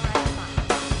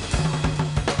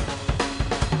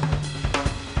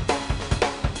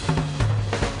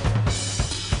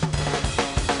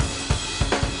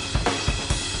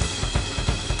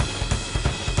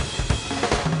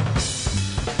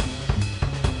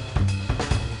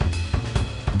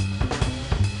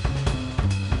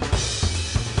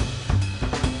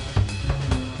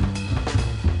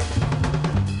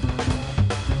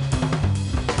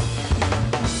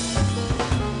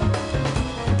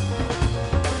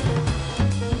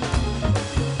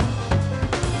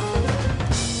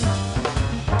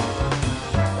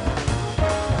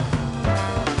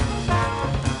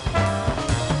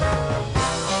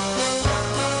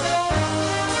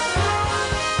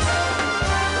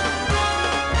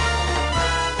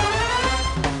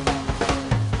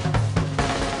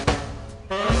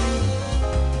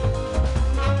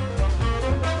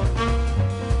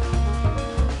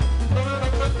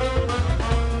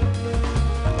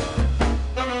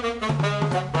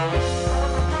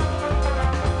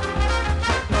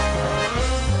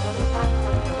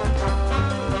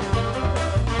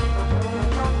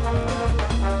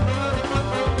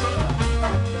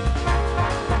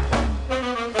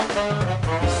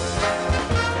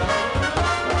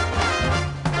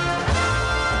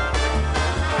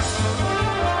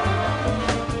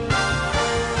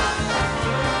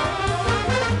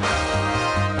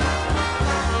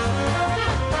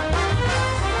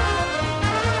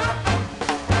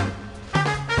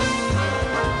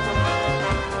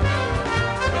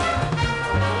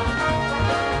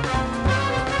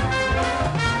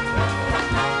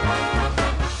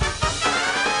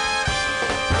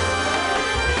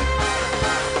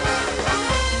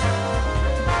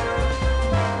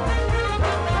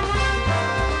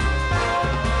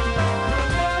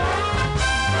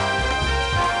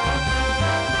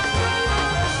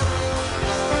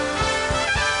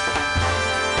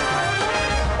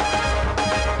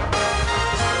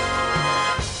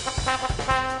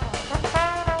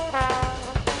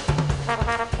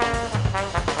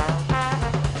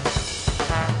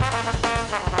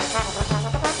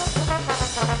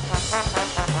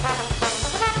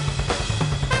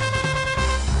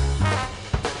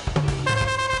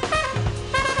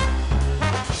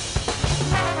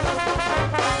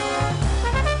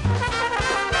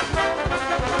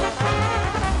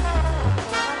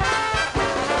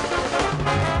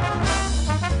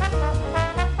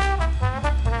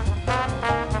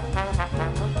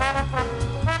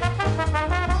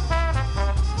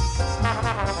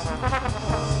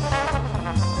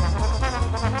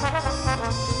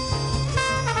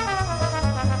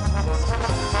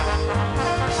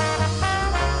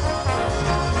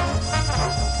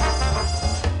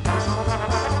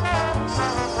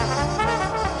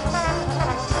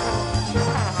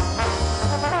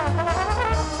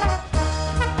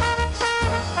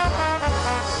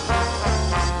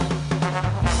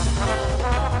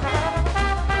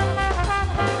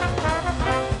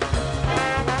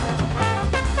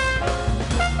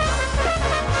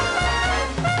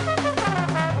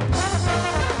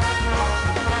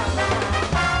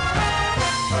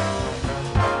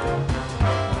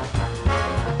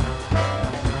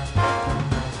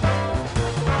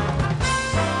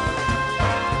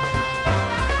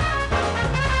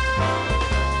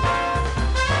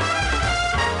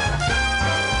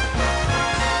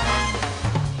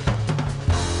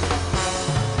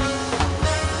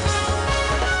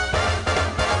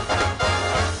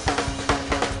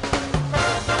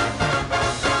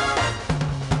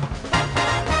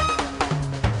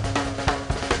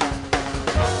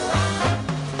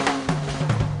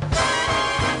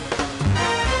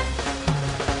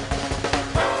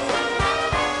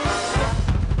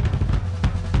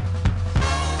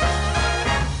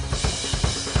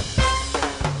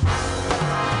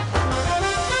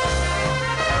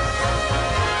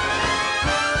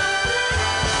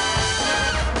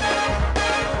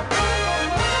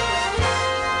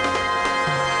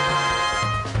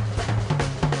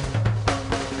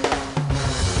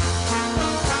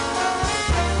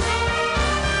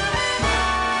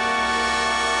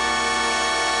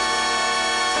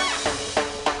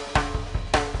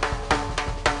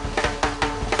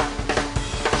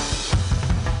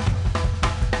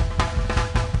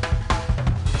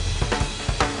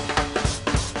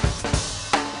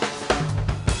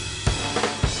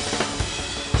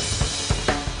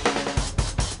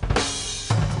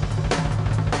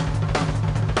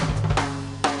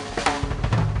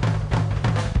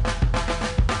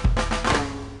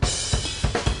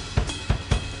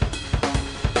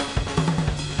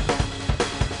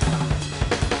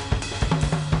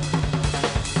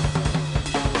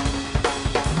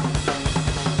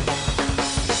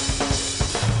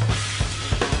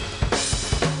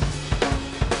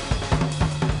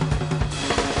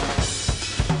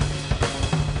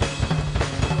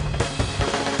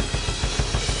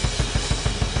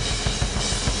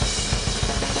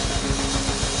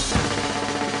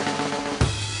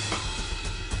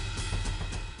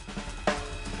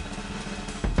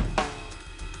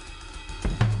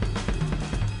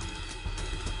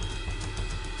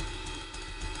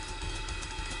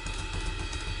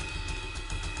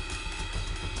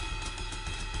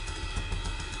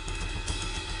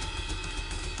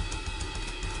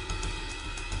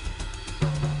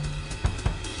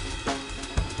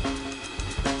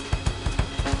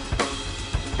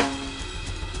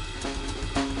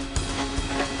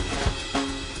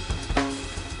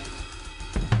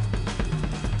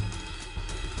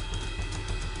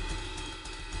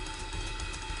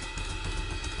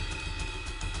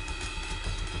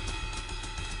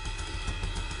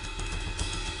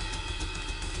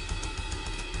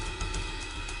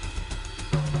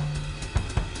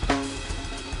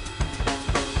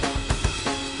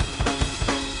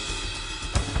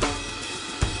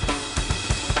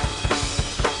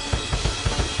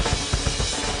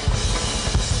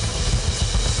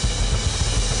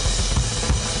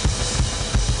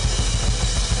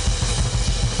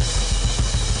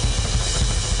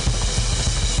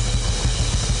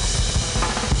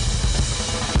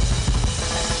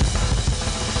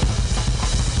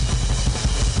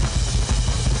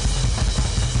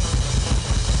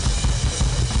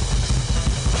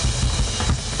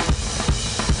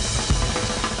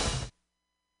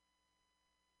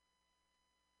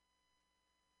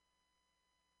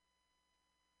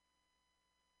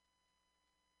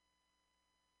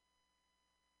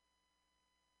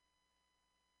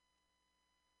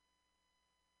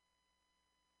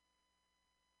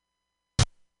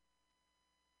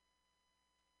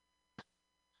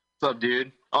 What's up,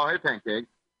 dude? Oh, hey, Pancake.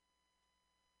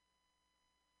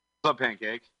 What's up,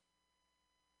 Pancake?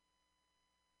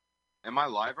 Am I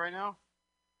live right now?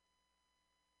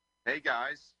 Hey,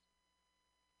 guys.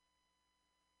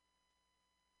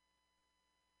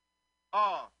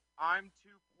 Oh, I'm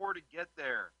too poor to get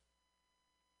there.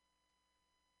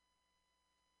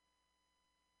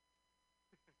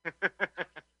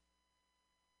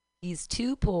 He's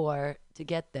too poor to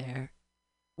get there.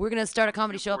 We're going to start a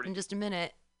comedy show up in just a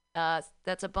minute.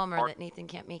 That's a bummer that Nathan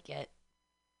can't make it.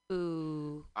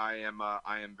 Ooh. I am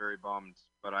very bummed,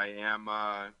 but I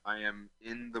am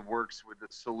in the works with a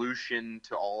solution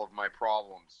to all of my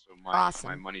problems. So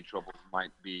my money troubles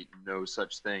might be no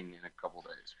such thing in a couple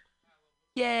days.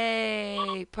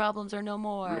 Yay! Problems are no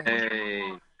more.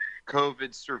 Yay!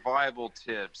 COVID survival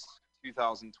tips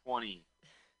 2020.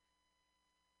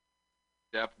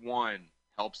 Step 1,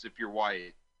 helps if you're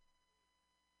white.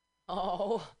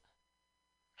 Oh.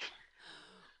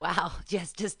 Wow,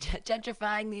 just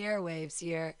gentrifying the airwaves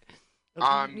here.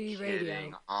 I'm Mutiny kidding.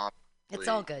 Radio. Obviously. It's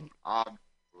all good.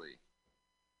 Obviously.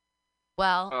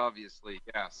 Well. Obviously,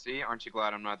 yeah. See, aren't you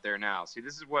glad I'm not there now? See,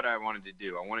 this is what I wanted to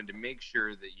do. I wanted to make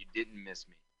sure that you didn't miss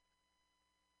me.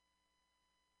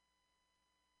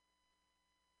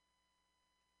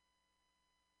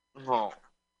 Oh,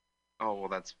 well,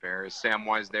 that's fair. Is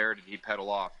Samwise there? Or did he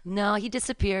pedal off? No, he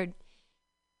disappeared.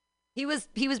 He was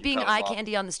being eye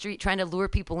candy on the street, trying to lure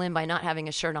people in by not having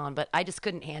a shirt on, but I just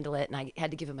couldn't handle it, and I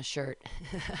had to give him a shirt.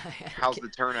 How's the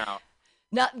turnout?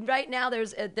 Not right now.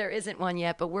 There isn't one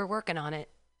yet, but we're working on it.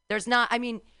 There's not. I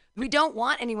mean, we don't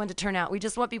want anyone to turn out. We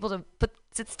just want people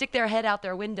to stick their head out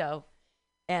their window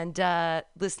and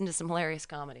listen to some hilarious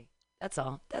comedy. That's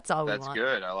all. That's all we want. That's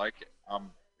good. I like it.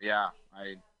 Yeah,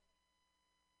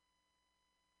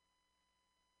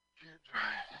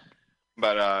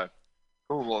 But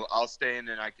cool. Well, I'll stay in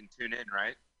and I can tune in,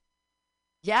 right?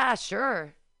 Yeah,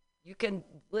 sure. You can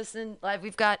listen live.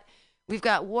 We've got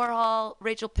Warhol,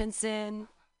 Rachel Pinson,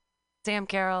 Sam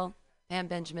Carroll, Pam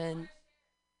Benjamin,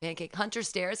 Pancake Hunter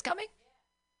Stairs coming.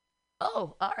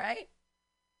 Oh, all right.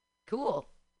 Cool.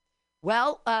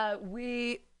 Well, I'll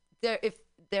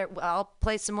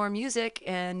play some more music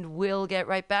and we'll get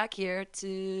right back here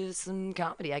to some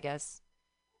comedy, I guess.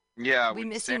 Yeah, we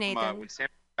miss you, Nathan. When Sam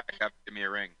back up, give me a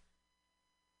ring.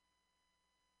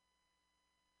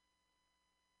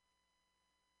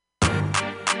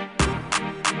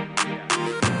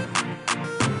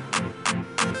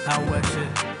 I'll work shit.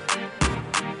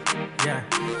 Yeah.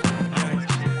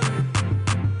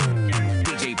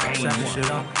 DJ Pain. Shut the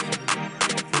shit up.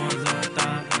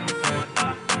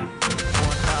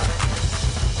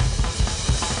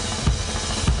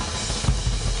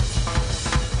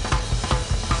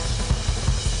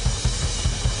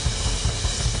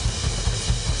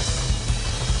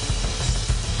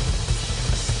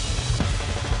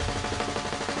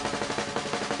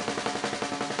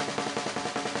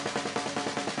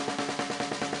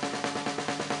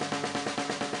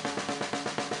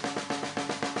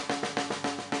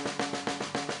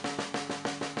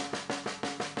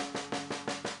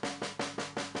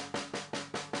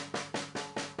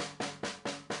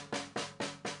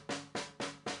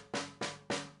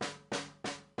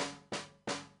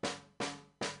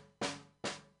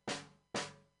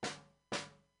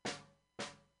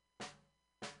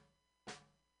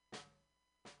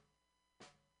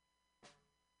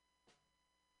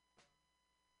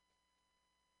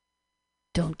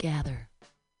 Don't gather,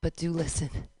 but do listen.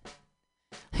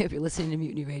 If you're listening to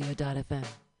MutinyRadio.fm,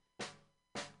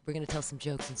 we're going to tell some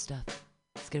jokes and stuff.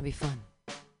 It's going to be fun.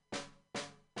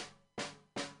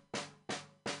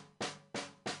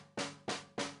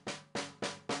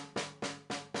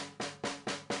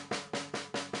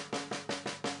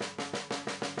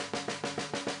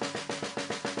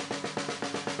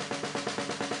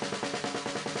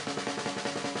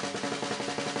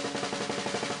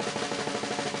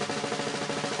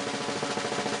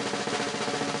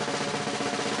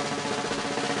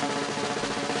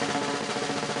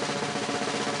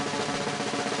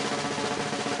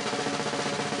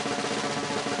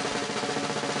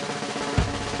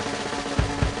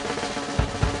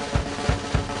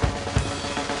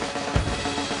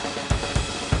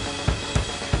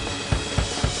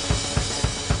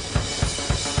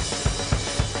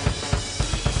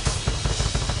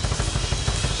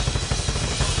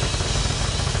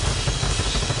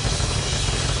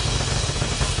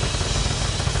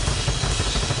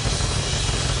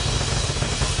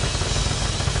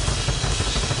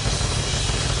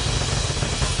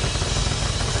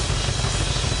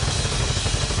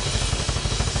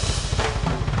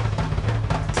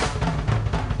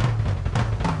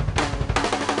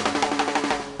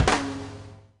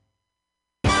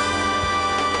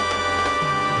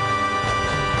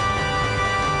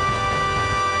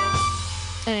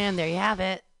 And there you have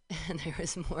it. And there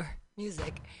is more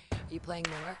music. Are you playing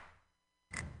more?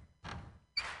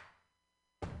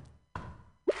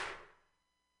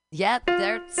 Yep,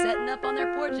 they're setting up on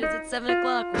their porches at 7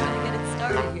 o'clock. We're going to get it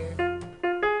started here.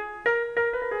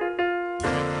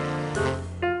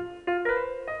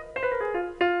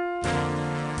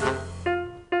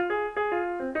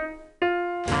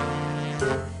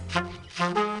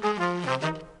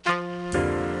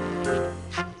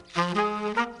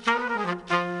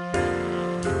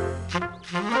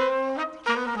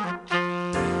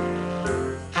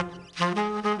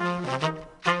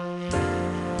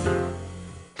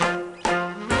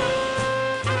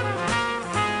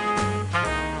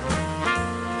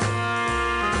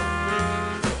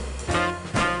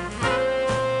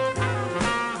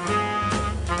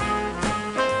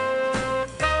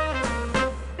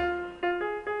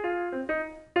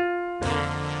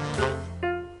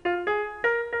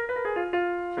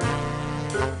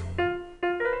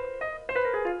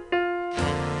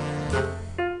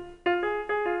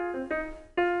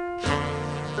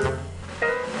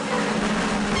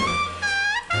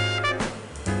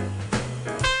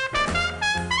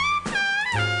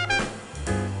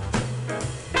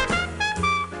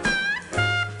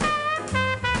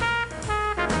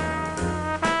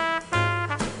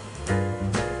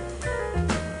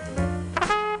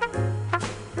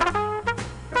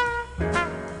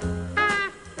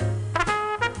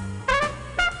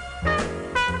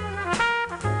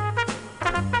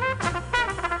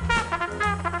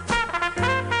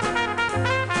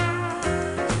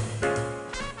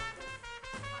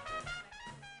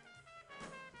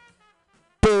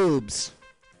 Boobs.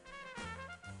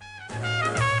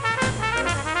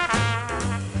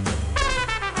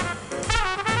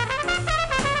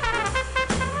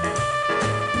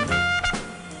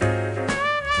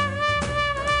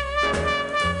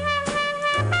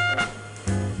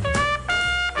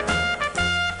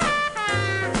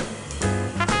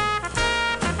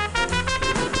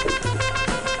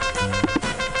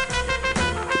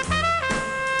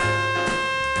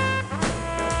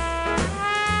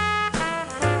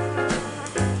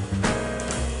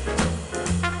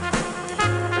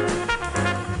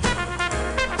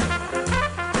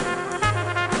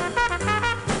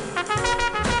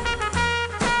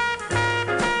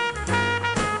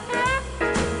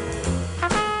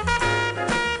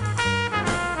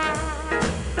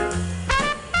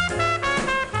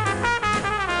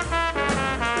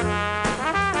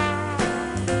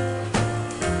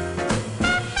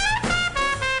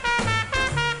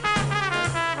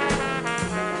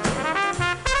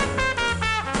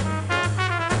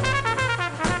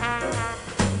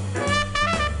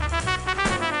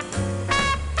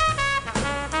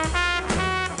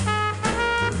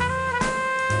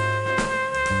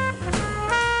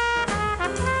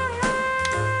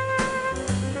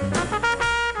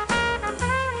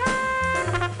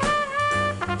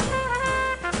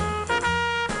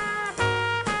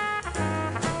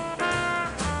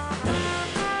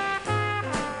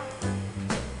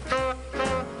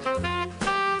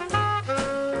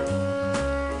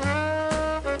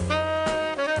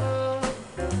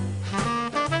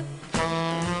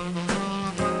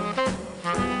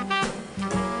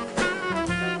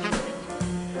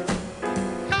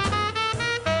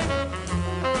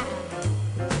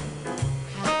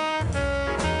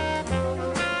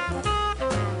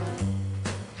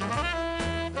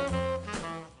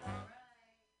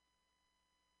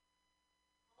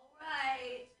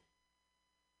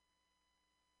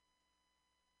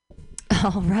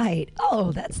 All right.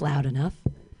 Oh, that's loud enough.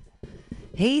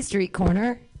 Hey, street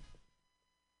corner.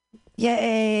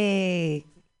 Yay.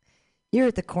 You're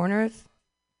at the corner of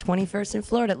 21st in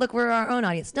Florida. Look, we're our own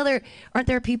audience. No, aren't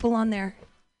there people on there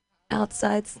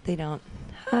outsides? They don't.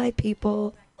 Hi,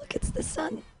 people. Look, it's the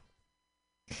sun.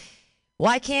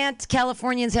 Why can't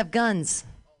Californians have guns?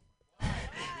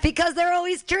 Because they're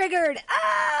always triggered.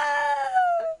 Ah!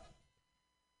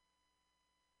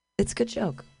 It's a good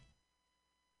joke.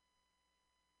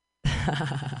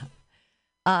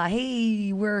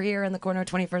 Hey, we're here in the corner of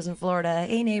 21st in Florida.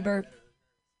 Hey, neighbor.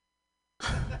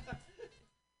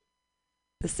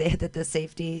 The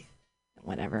safety,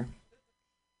 whatever.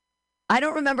 I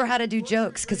don't remember how to do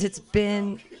jokes because it's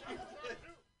been.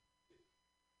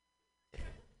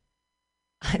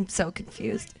 I'm so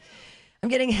confused. I'm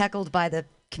getting heckled by the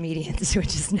comedians,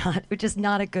 which is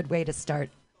not a good way to start.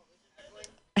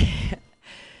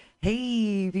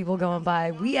 Hey, people going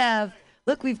by.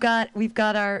 We've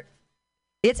got our.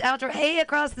 It's outdoor. Hey,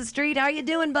 across the street, how you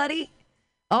doing, buddy?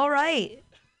 All right.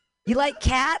 You like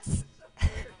cats?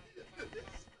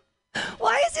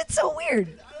 Why is it so weird?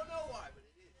 I don't know why, but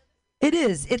it is. It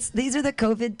is. These are the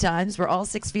COVID times. We're all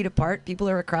 6 feet apart. People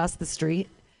are across the street.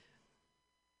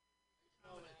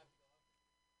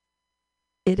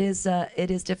 It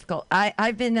is difficult.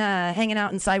 I've been hanging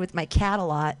out inside with my cat a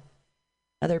lot.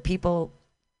 Other people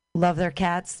love their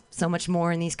cats so much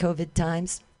more in these COVID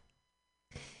times.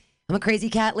 I'm a crazy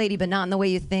cat lady, but not in the way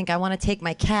you think. I want to take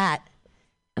my cat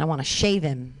and I want to shave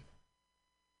him.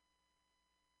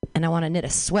 And I want to knit a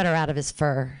sweater out of his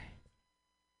fur.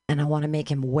 And I want to make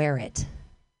him wear it.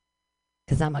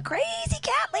 Because I'm a crazy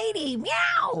cat lady.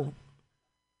 Meow.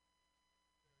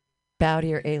 Bow to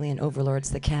your alien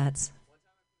overlords, the cats.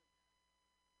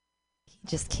 He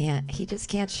just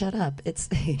can't shut up.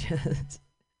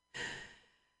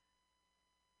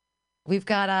 We've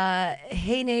got,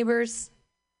 hey neighbors.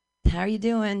 How are you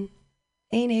doing?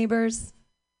 Hey neighbors.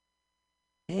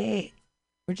 Hey.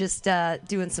 We're just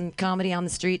doing some comedy on the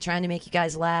street, trying to make you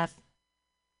guys laugh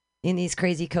in these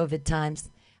crazy COVID times.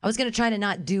 I was going to try to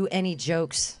not do any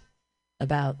jokes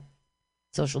about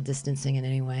social distancing in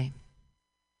any way.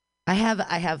 I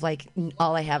have like,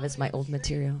 all I have is my old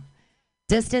material.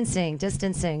 Distancing,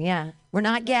 yeah. We're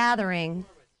not gathering.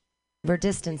 We're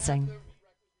distancing.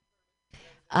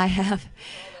 I have,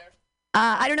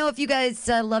 I don't know if you guys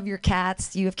love your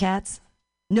cats. Do you have cats?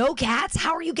 No cats?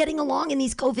 How are you getting along in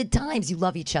these COVID times? You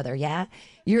love each other, yeah?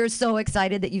 You're so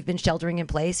excited that you've been sheltering in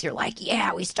place. You're like,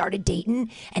 yeah, we started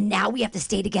dating, and now we have to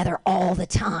stay together all the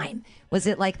time. Was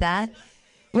it like that?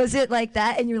 Was it like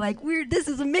that? And you're like, this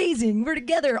is amazing. We're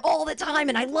together all the time,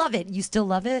 and I love it. You still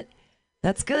love it?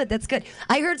 That's good. That's good.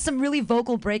 I heard some really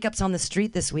vocal breakups on the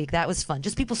street this week. That was fun.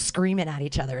 Just people screaming at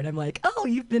each other. And I'm like, oh,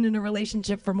 you've been in a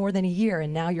relationship for more than a year,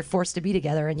 and now you're forced to be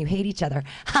together, and you hate each other.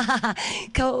 Ha ha ha.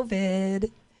 COVID.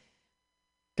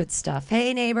 Good stuff.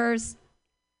 Hey, neighbors.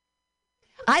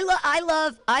 I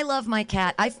love my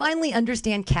cat. I finally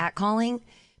understand cat calling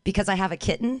because I have a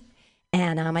kitten,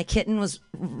 and my kitten was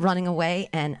running away,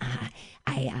 and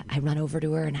I run over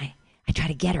to her, and I try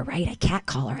to get her, right? I cat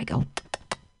call her. I go,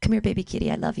 come here, baby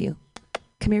kitty. I love you.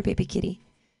 Come here, baby kitty.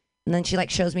 And then she like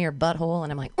shows me her butthole,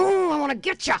 and I'm like, oh, I want to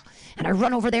get ya. And I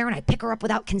run over there, and I pick her up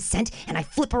without consent, and I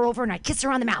flip her over, and I kiss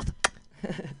her on the mouth.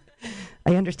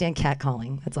 I understand cat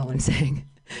calling. That's all I'm saying.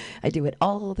 I do it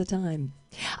all the time.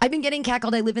 I've been getting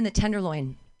catcalled. I live in the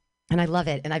Tenderloin, and I love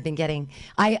it. And I've been getting,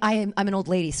 I'm an old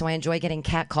lady, so I enjoy getting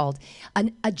catcalled.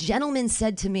 A gentleman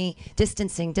said to me,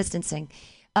 distancing.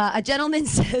 A gentleman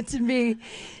said to me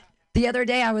the other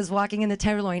day, I was walking in the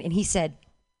Tenderloin, and he said,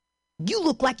 you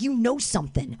look like you know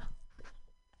something.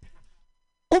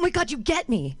 Oh my God, you get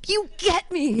me. You get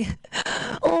me.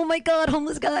 Oh my God,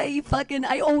 homeless guy, you fucking,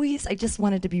 I just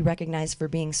wanted to be recognized for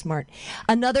being smart.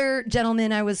 Another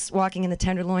gentleman, I was walking in the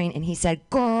Tenderloin, and he said,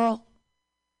 girl,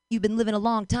 you've been living a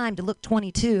long time to look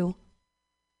 22.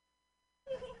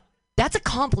 That's a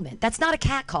compliment. That's not a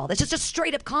cat call. That's just a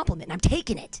straight up compliment, and I'm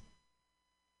taking it.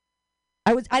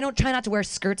 I don't try not to wear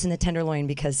skirts in the Tenderloin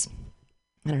because,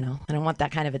 I don't know, I don't want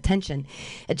that kind of attention.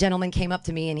 A gentleman came up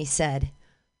to me and he said,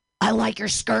 I like your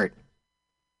skirt.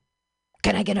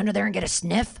 Can I get under there and get a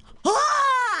sniff?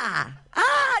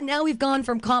 Now we've gone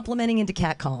from complimenting into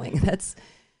catcalling.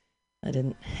 I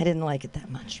didn't like it that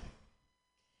much.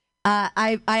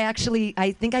 I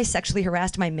think I sexually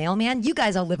harassed my mailman. You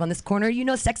guys all live on this corner. You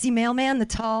know Sexy Mailman, the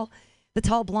tall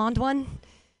blonde one?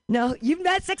 No, you've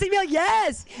met Sexy Mail?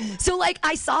 Yes. So like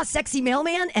I saw Sexy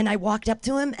Mailman, and I walked up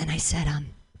to him and I said,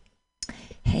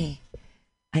 hey,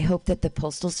 I hope that the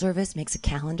Postal Service makes a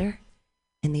calendar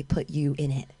and they put you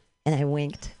in it. And I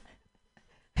winked.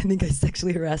 I think I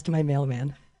sexually harassed my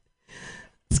mailman.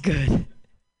 It's good.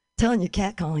 Telling you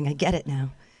catcalling, I get it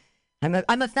now.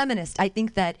 I'm a feminist. I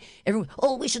think that everyone,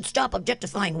 we should stop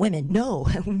objectifying women. No,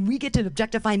 we get to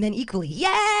objectify men equally.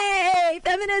 Yay,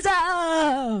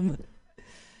 feminism!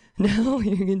 No,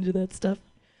 you're into that stuff.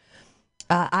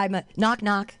 I'm a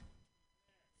knock.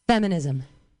 Feminism.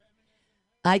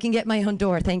 I can get my own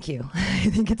door, thank you. I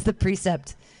think it's the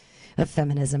precept of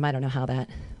feminism. I don't know how that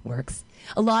works.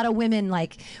 A lot of women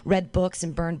like read books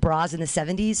and burned bras in the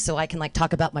 70s, so I can like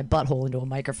talk about my butthole into a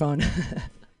microphone.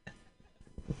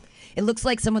 It looks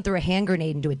like someone threw a hand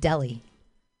grenade into a deli.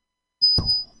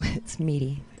 It's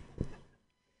meaty.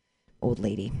 Old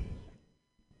lady.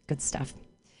 Good stuff.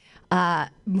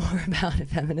 More about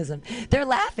feminism. They're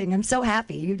laughing. I'm so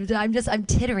happy. I'm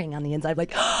tittering on the inside.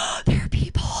 Like, oh, there are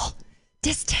people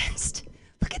distanced.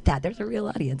 Look at that. There's a real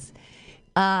audience.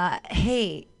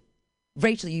 Hey,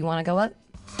 Rachel, you want to go up?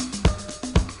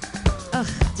 Ugh,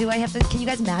 do I have to? Can you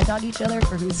guys mad dog each other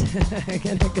for who's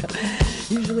gonna go?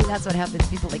 Usually that's what happens.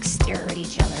 People like stare at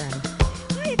each other and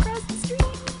hi across the street.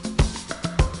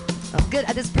 Oh, good.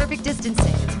 At this perfect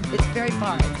distancing. It's very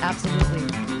far. It's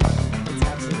absolutely.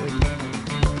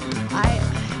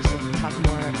 talk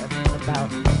more about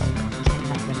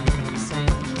kidnapping. So,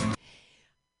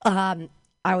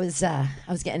 I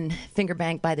was getting finger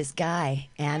banged by this guy,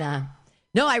 and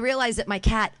no, I realized that my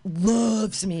cat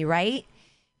loves me, right?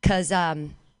 Because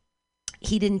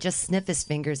he didn't just sniff his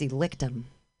fingers, he licked them.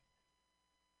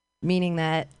 Meaning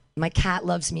that my cat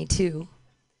loves me too.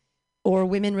 Or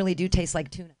women really do taste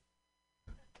like tuna.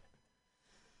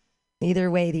 Either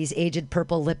way, these aged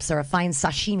purple lips are a fine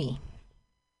sashimi.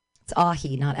 It's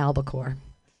ahi, not albacore.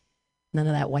 None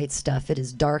of that white stuff. It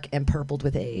is dark and purpled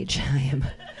with age. I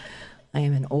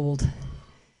am an old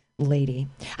lady.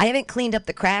 I haven't cleaned up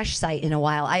the crash site in a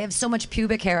while. I have so much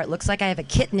pubic hair, it looks like I have a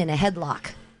kitten in a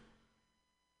headlock.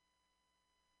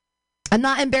 I'm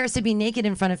not embarrassed to be naked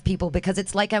in front of people because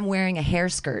it's like I'm wearing a hair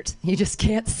skirt. You just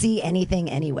can't see anything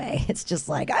anyway. It's just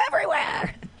like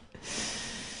everywhere.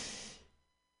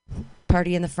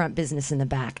 Party in the front, business in the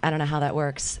back. I don't know how that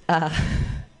works.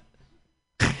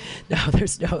 No,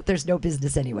 there's no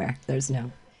business anywhere.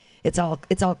 It's all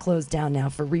closed down now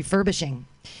for refurbishing.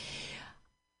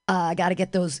 Gotta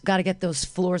get those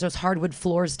floors, those hardwood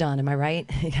floors done. Am I right?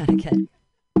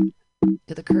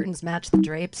 Do the curtains match the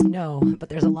drapes? No, but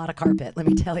there's a lot of carpet. Let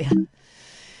me tell you.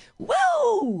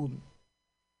 Whoa!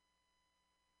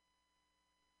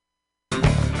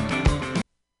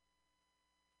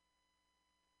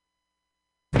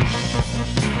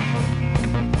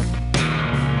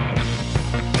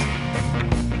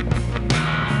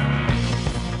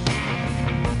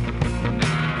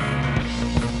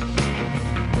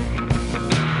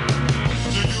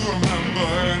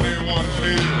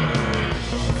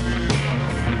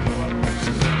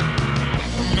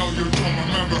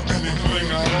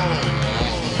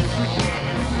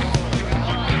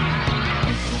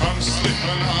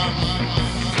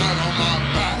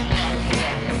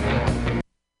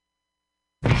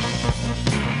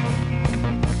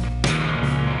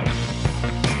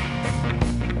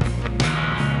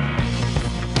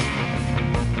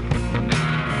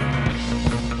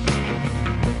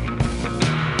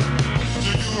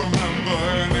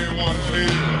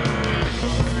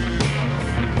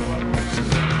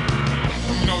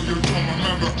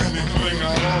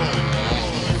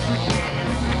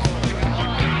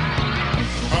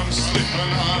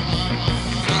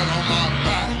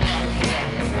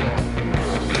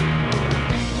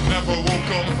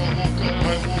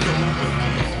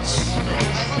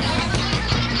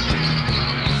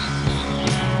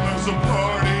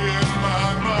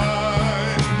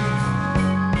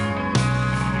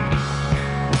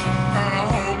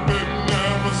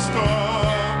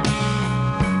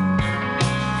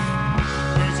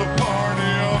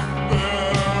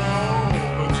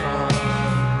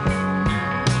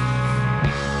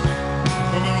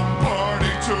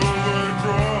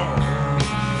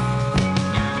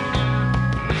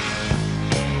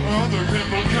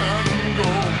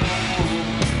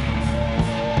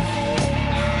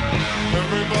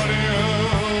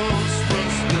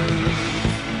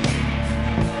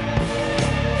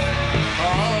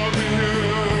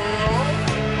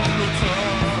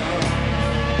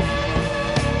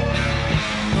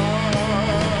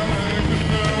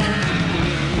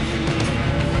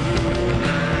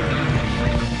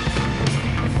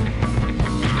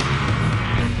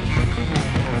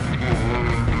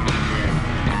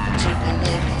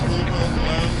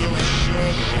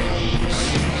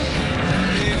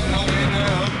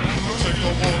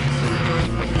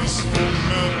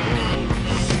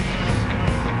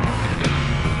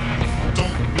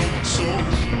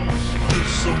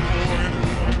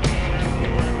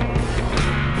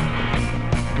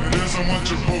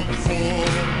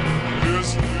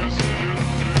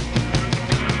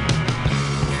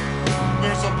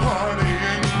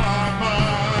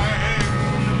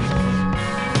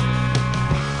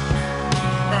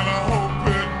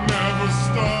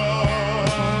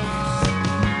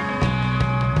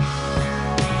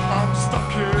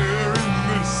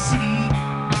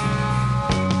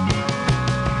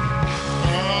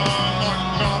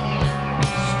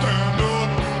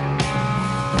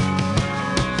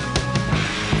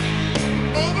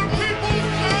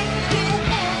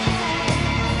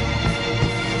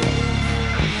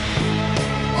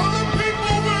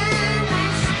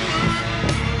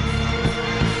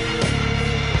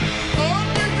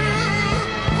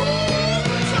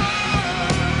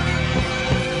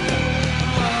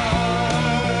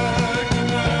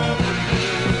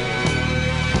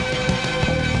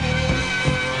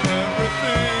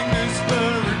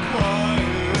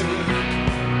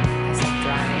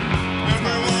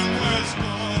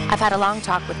 I've had a long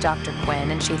talk with Dr.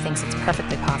 Quinn, and she thinks it's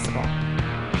perfectly possible.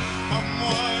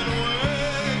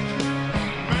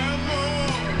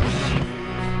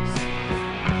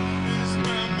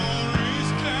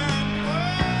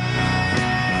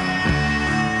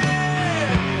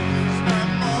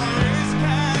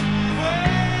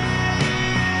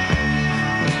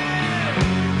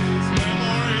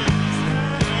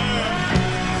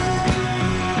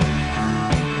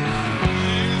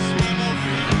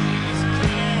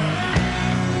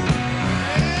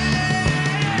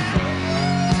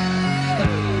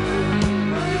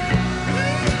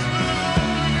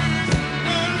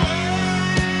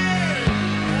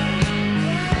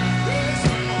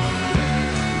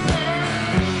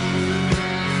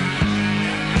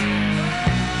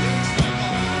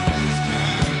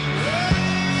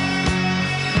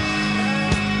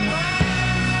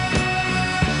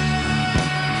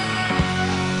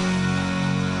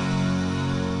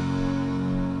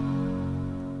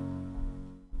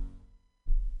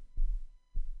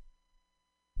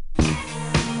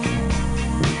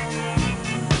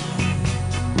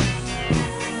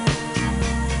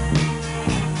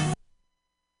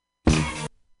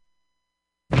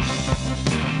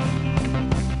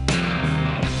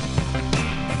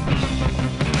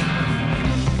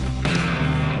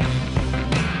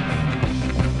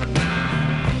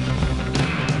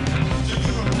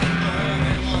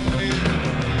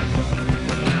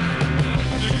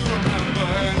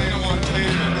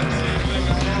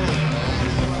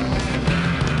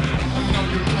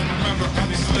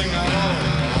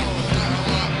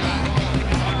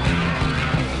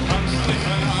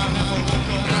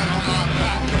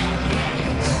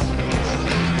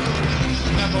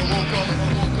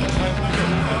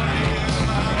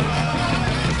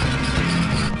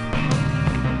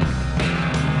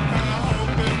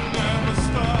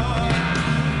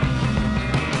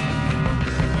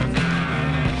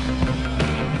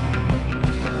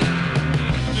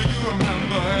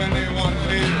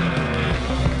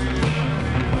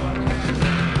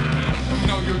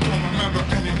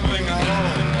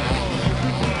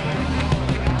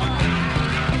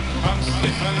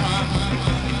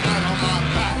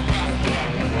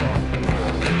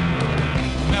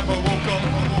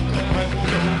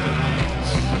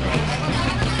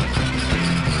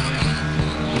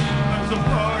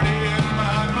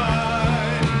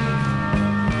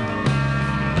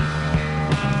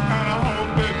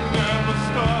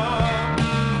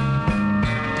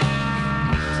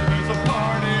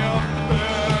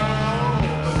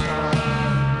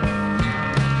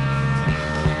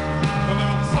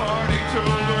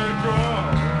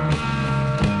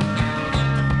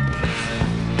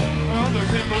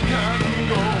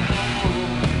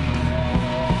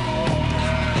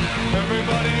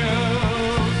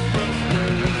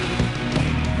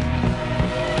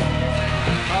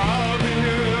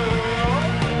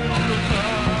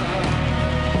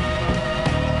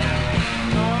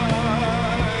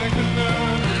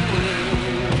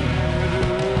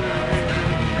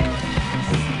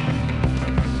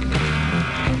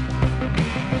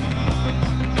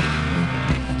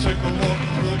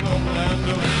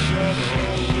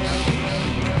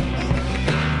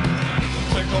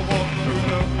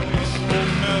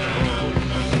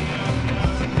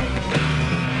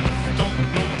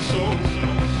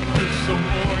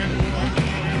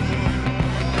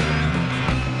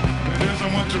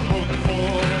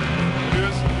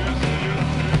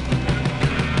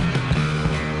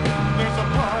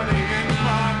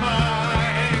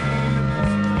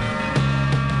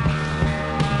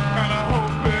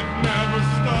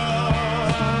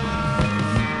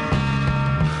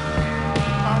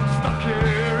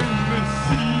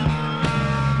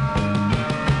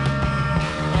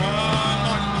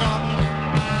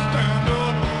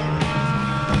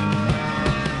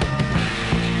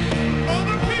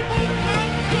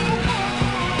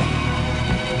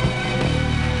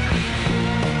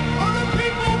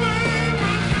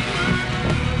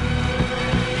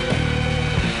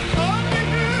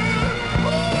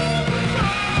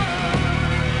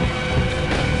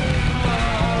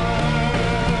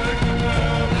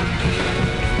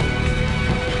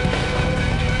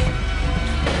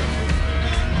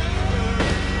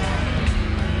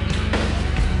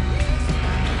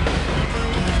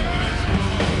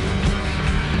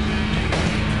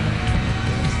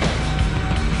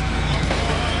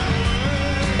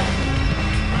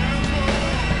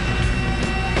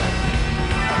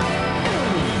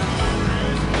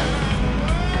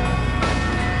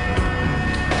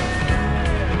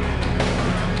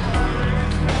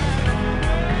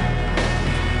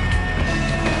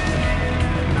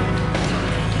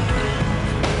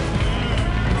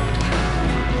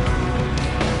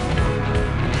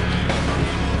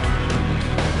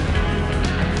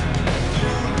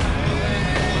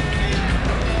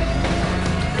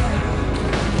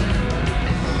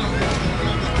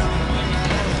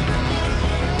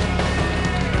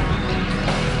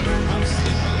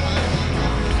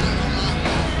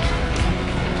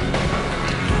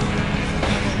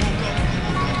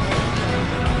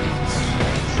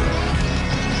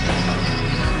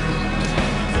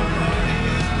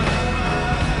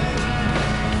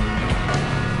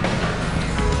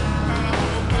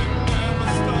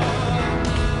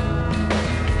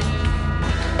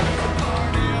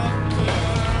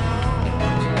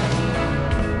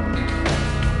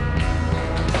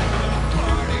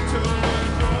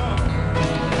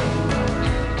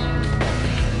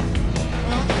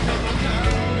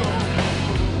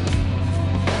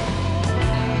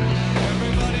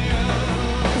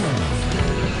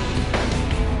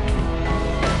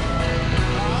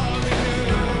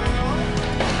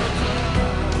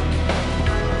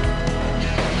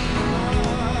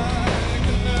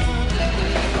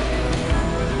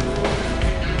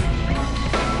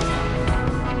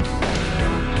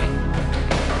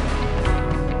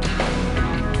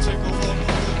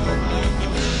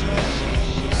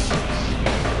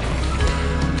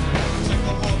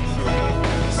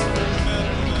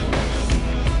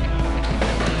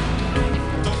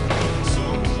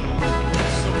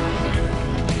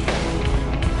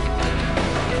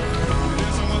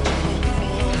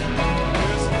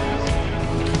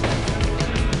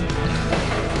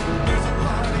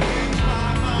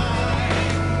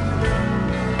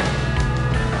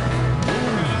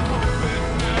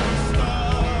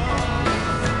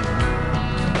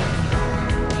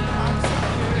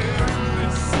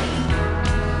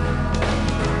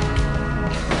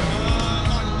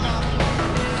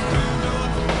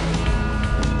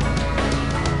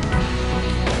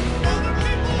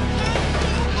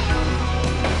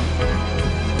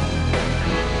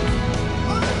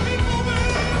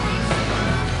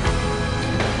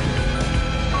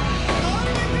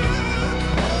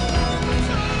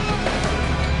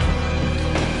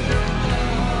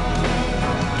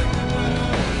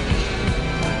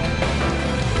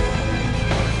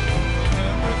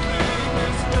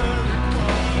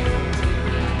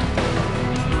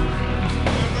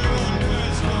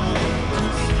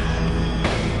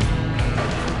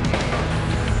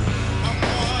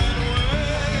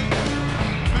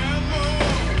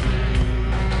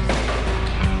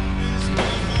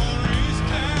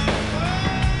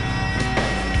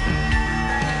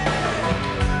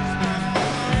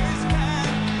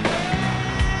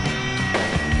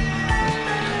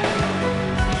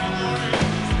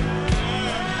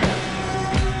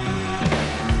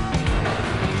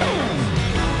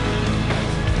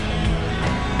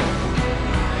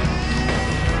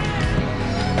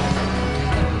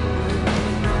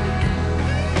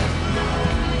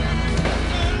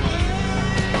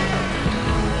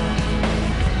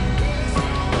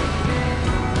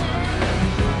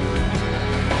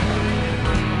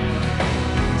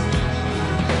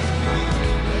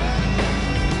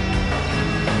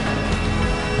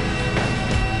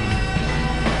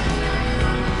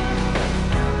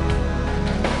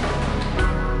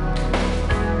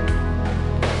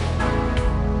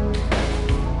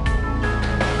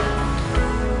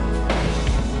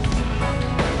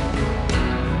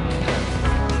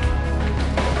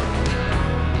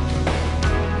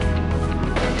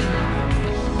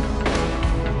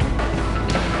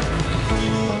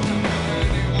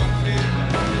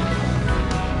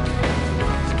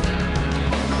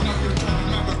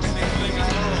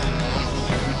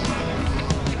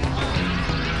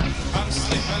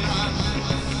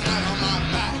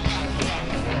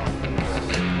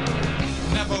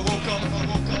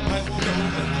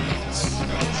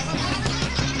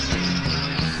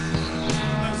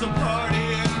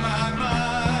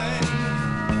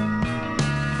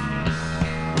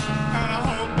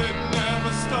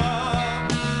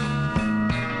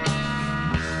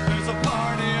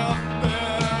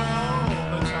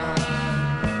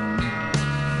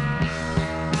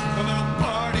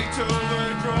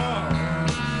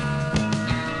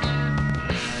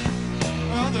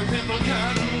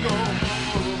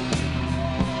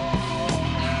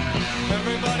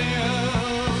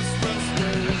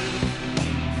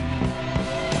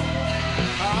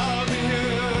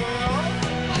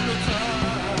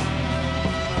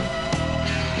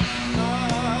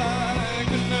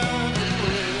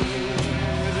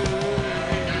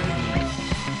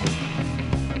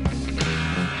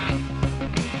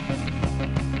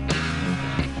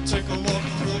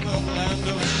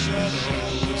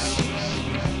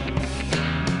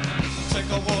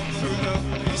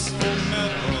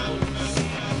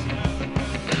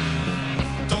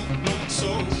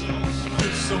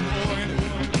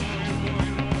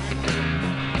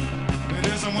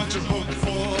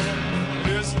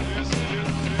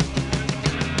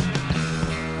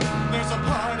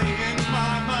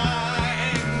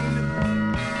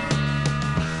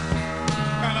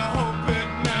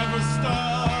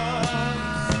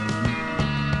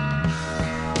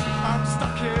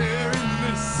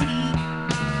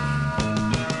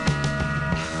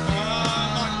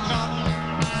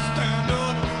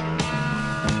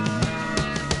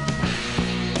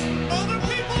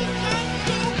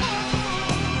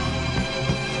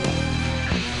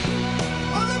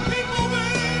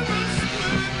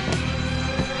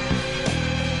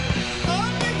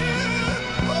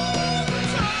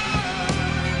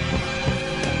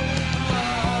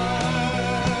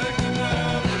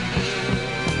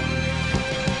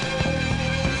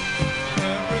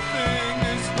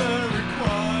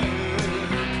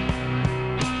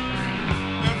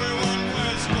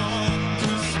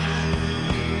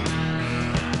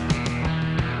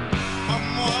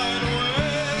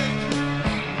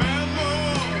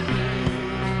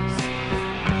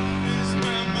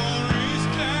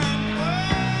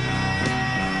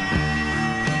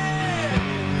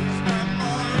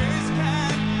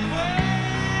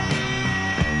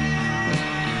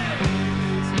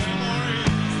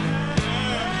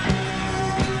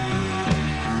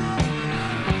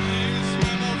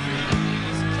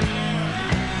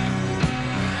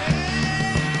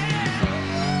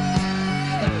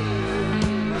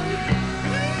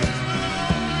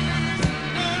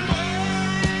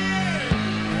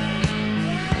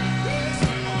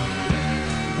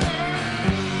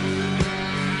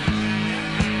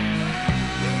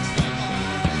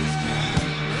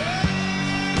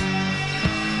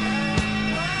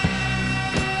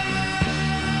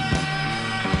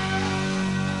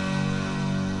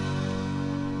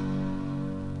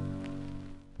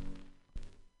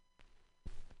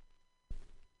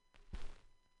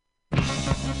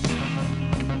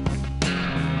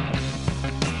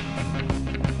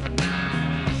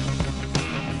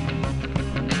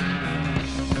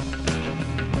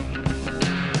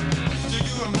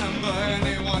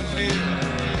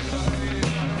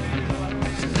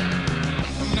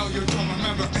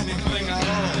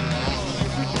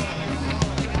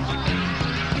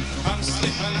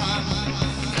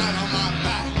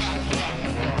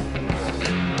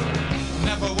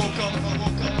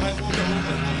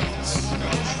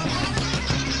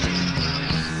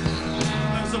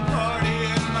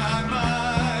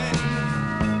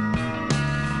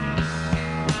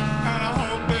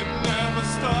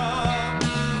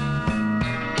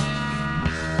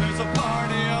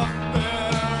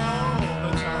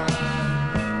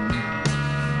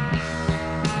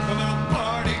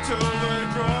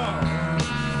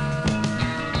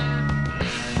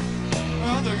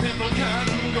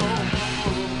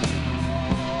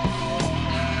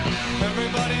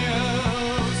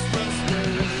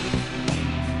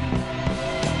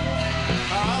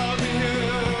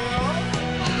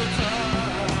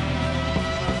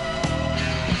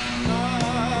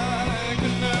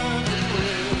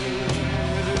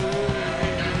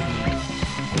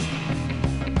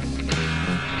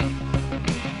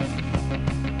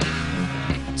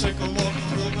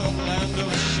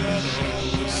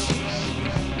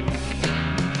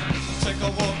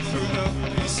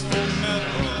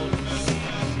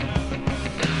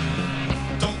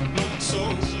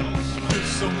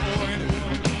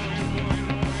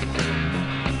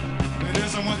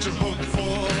 hope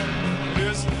for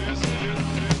this.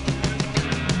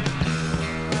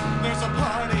 There's a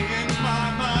party in my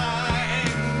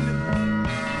mind,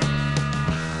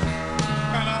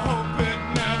 and I hope it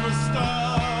never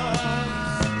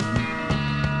stops.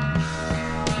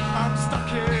 I'm stuck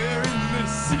here in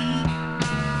this seat.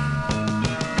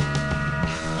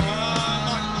 I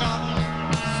might not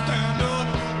stand up.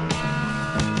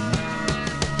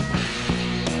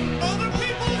 Other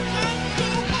people can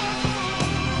go on.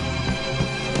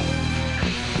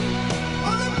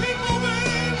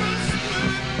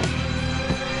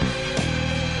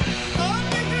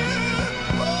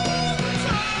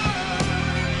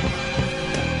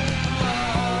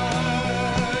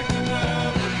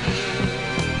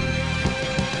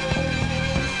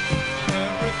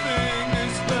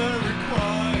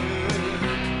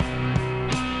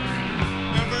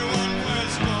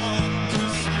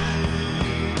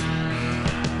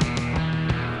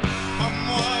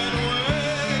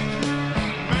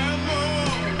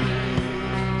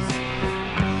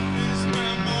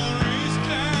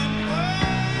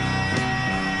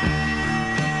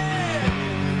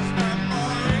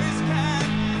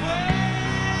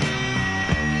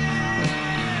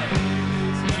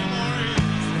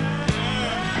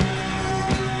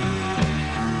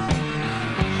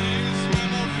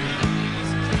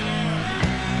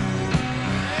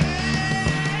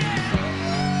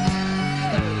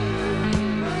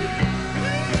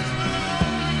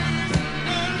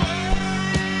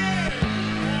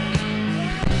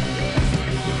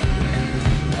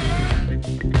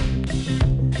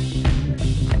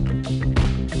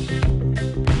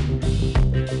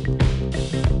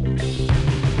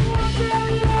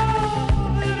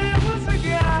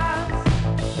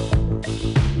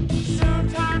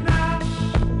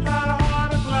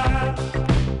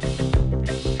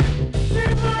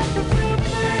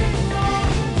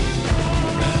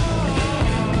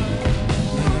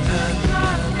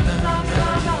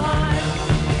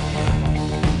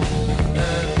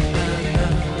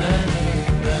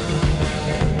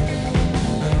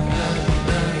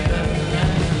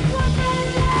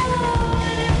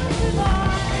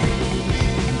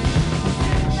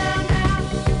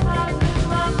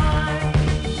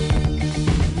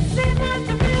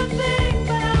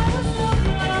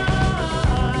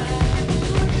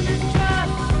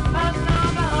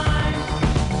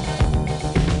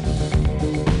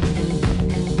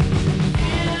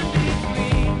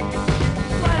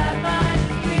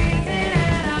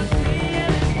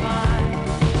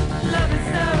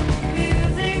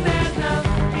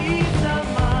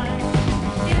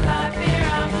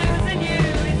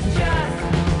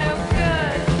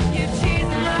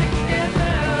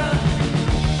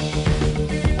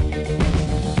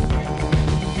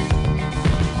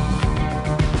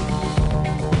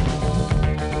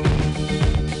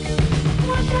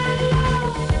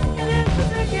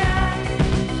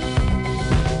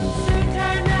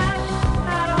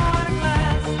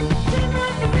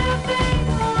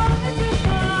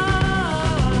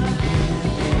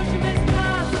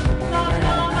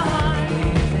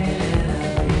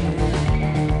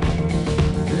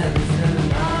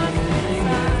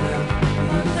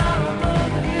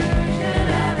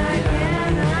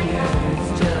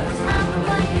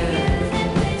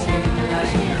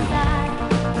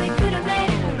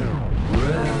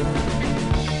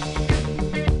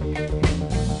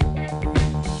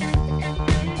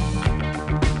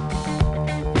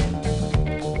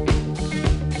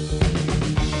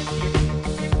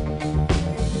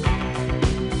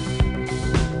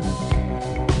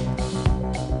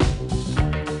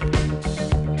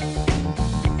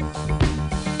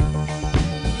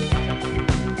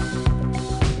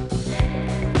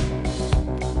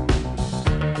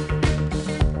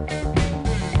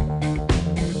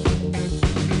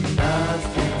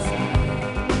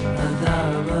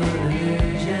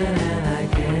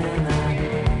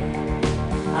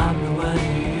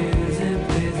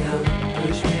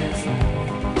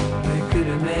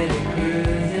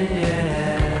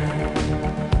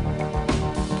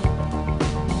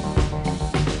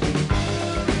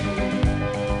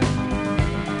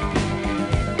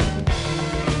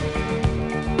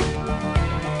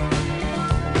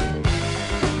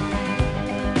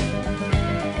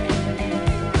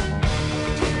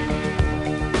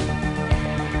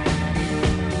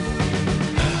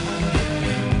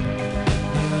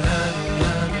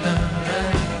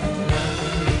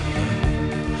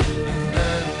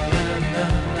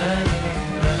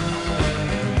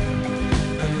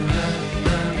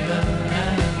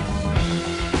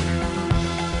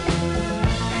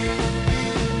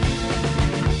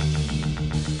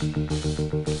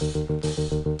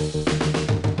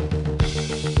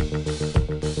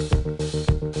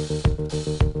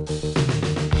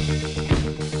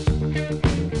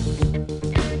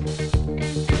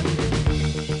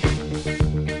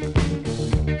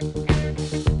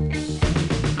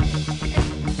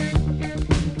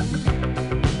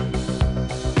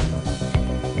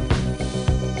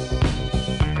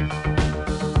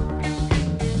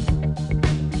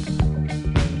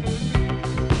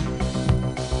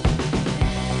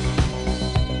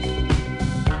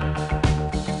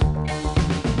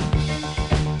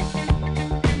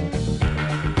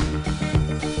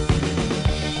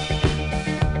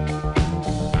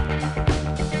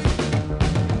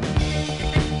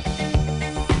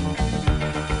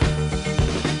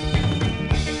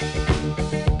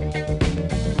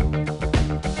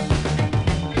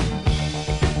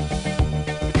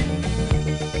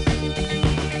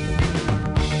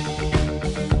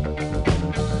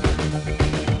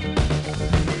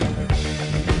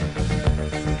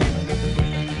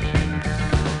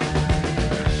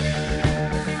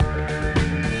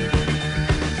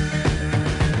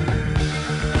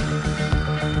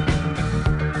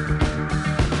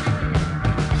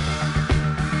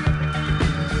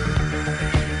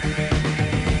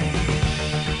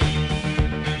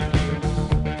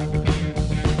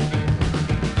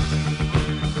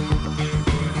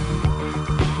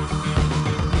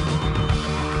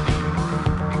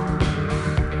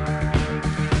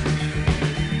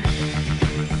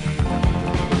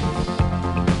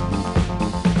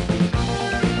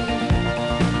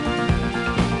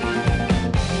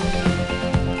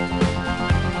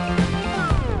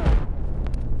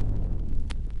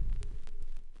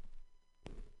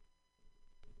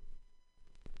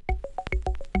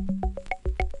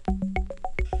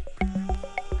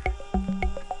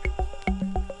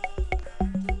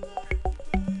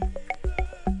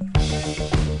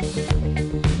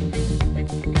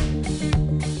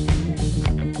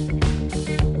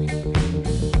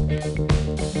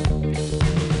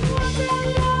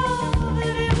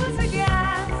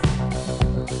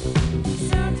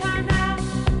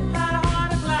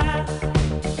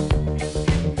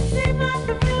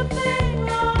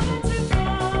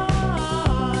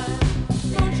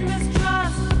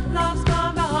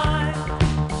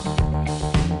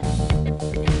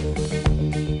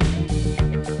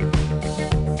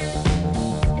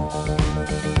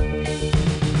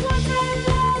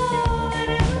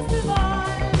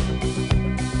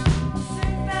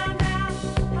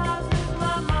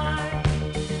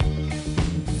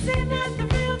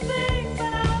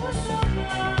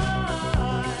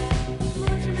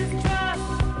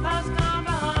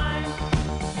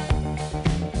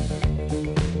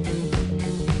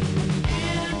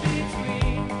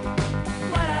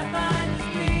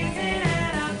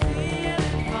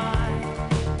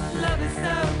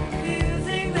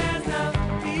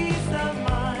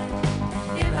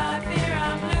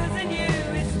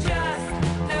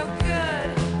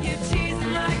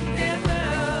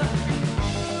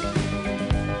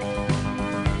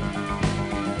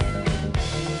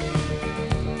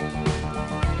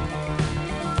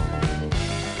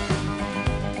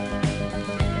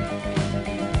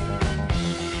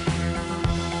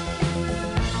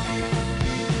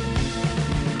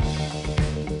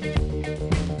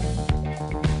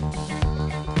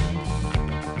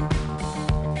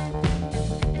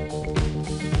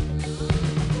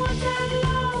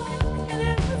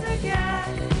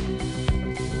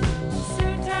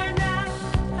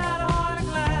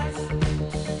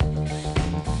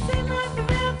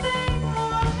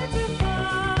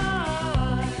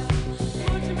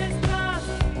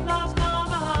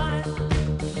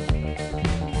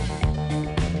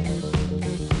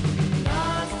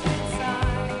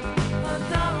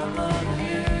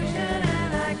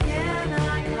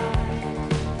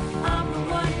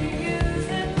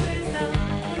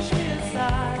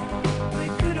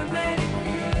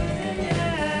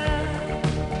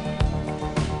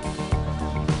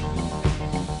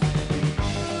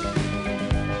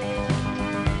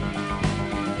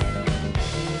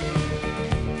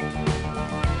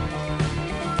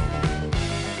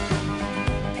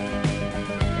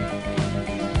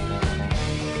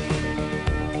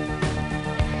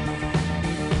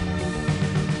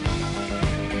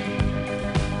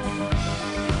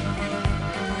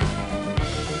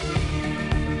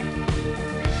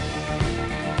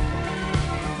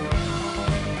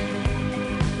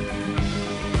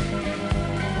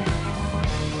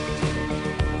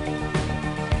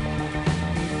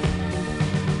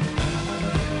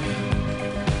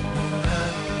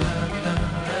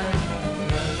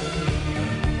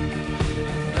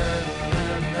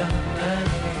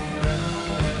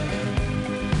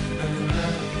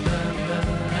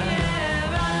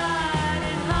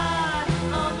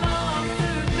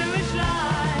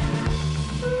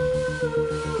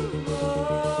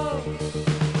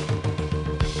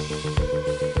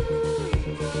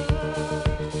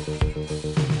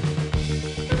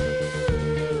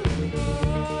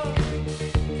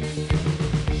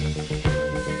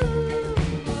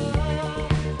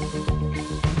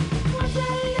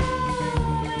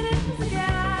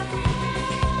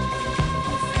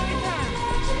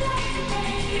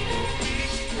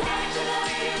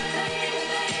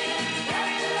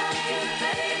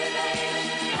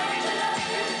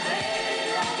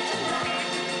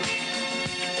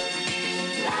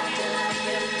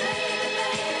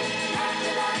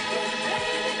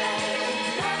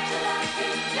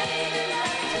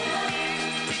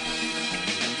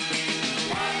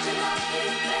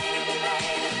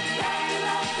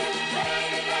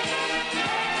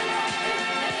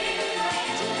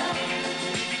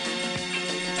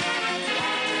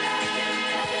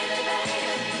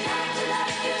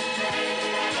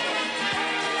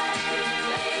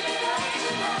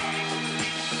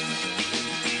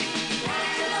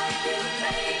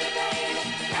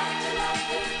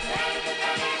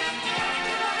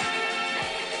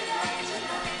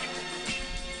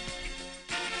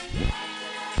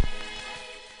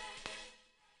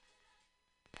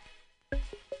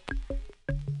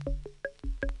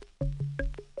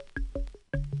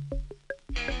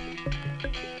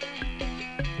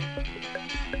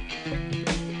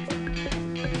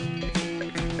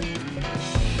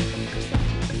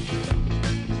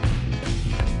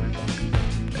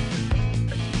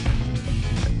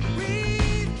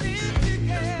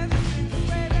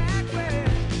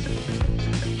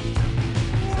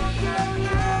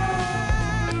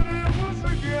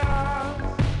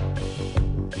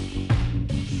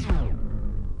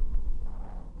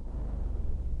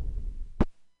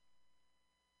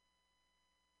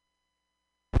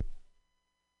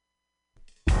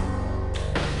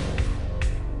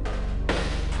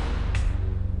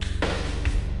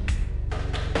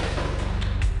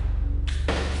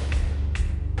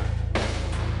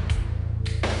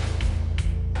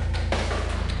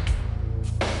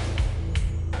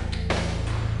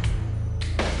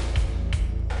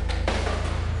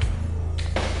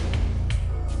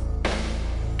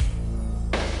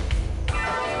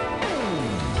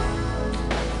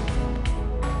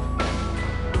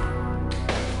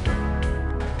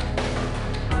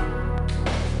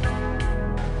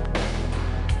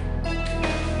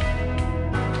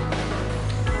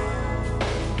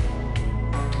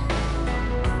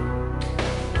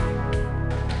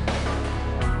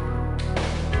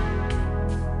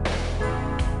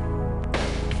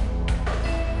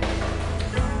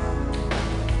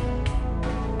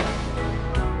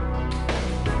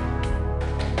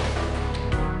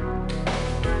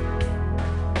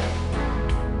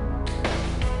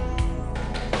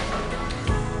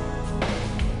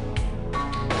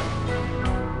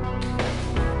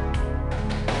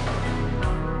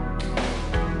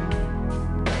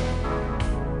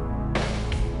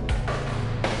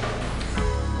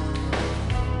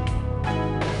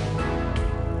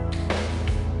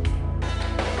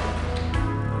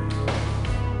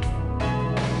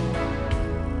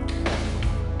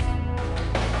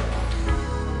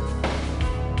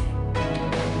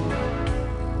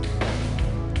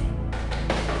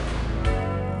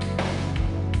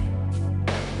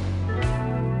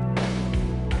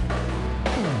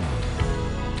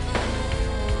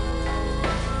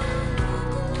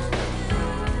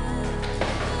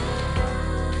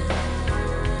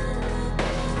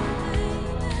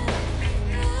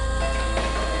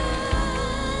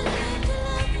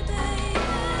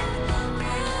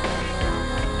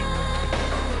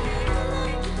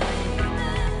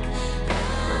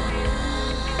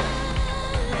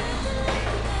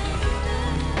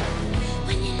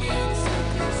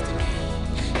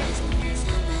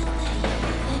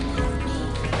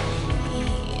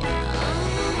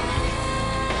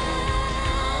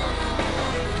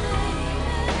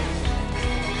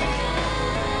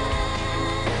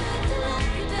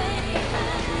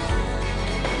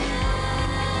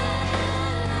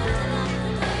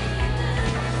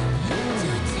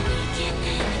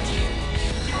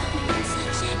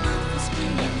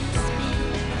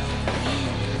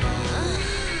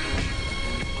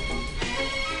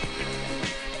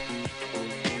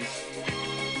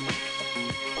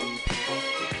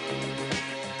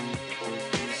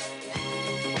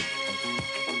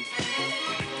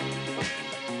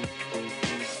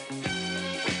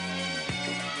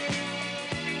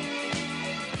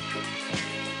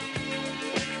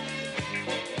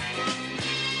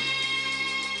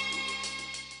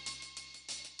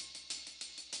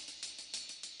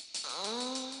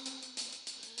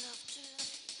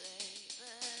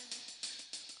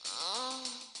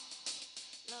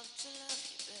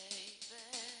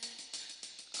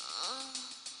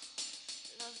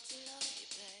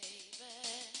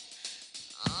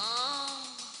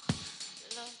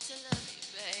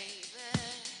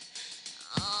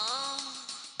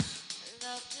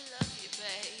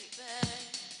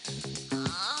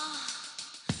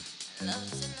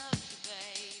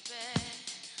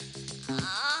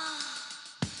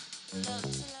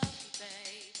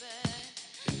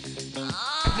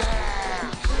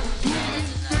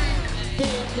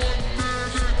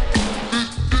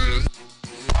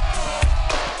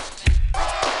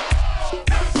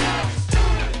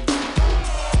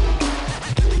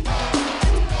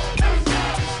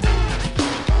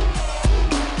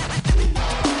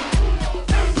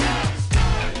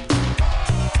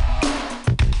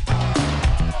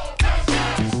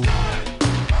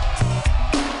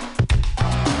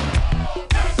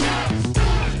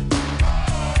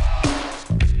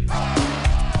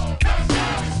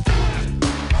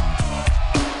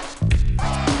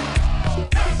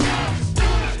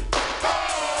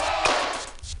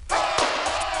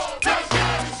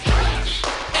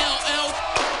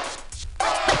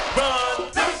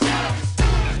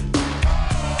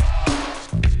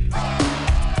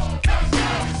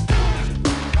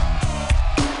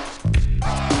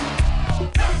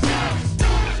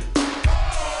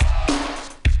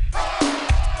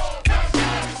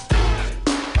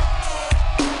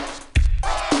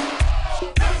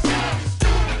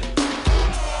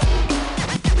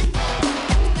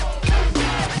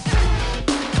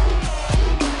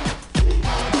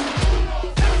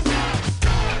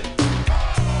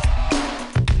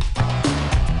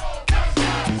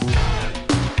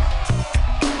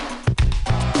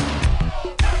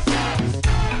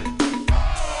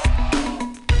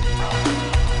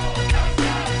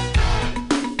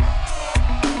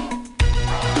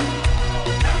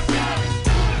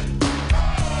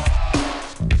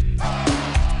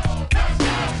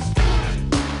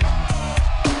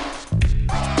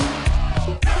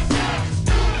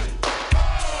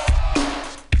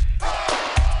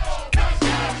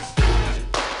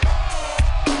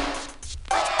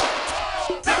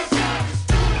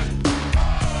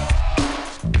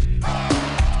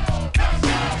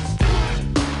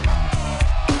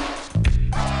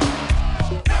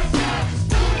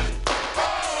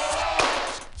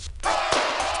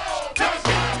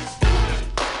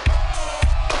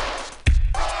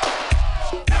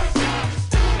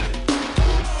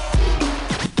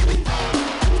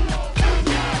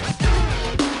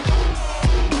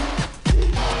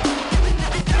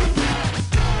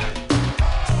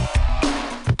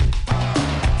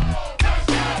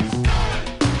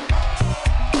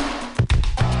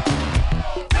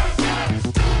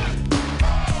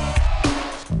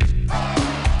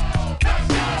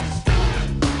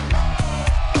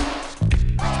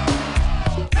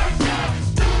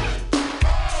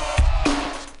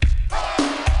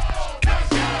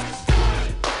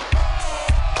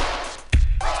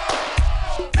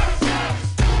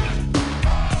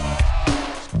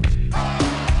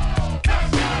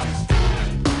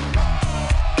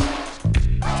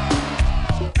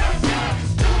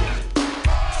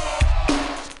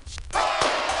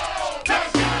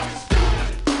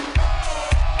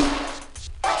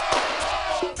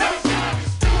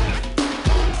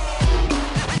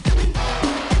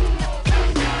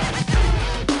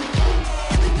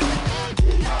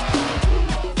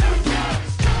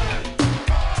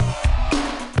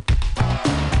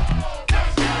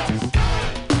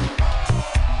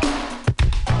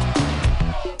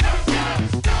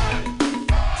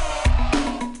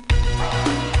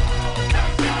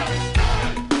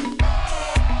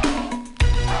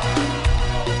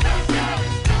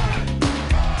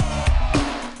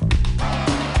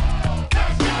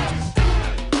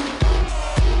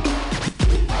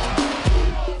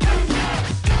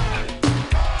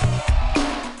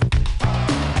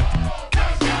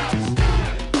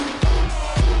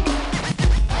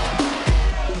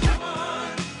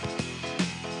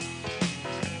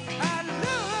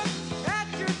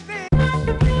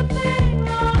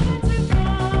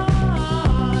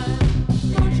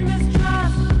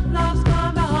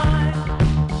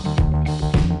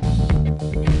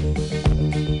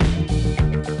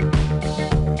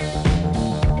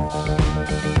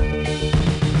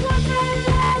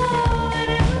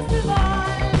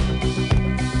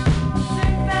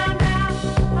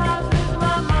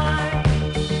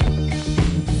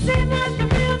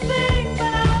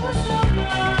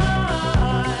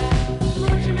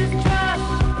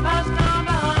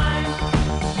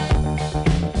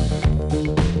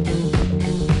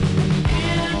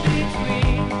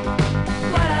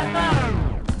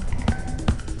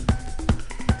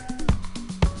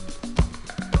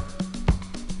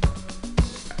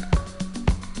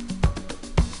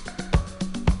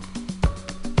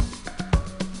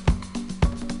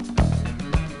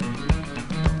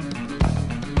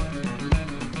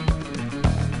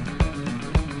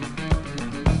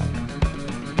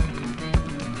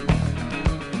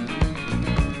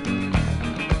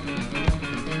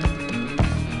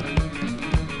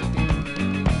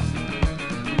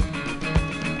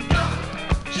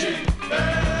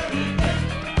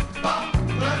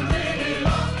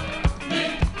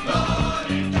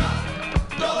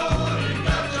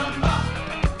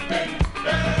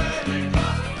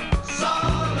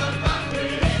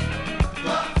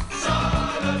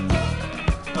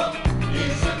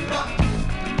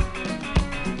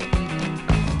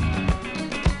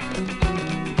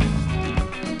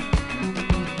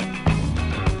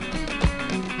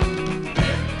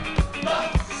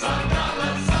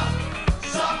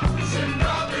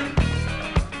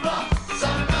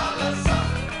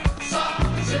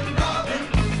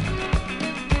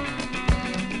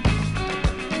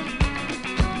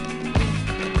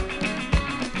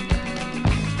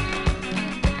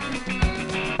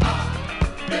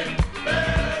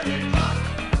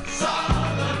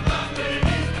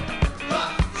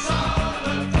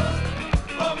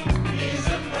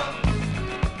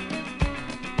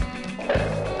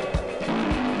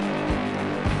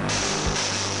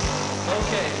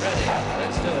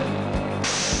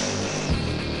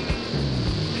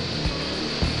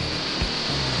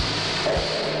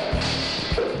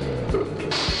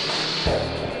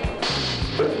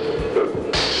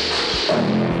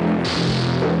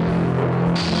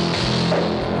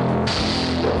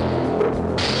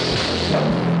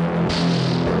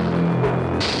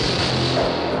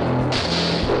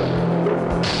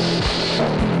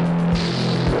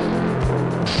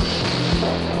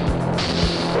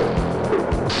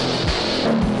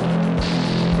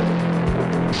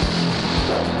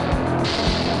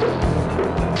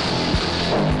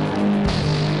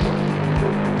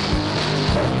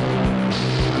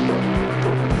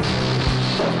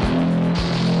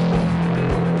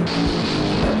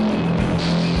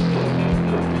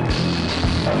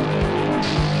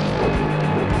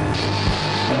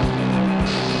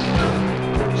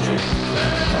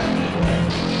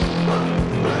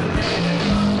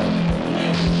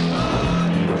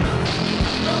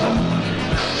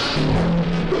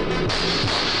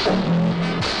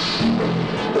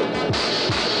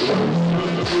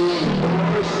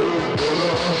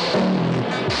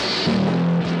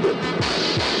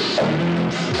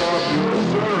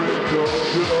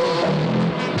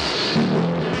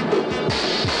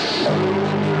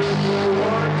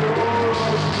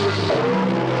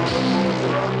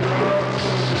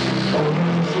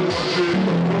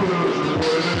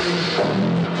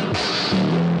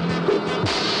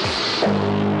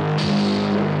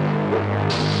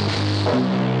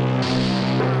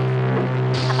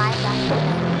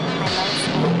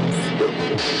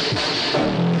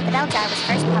 Bell Jar was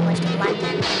first published in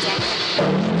London in January.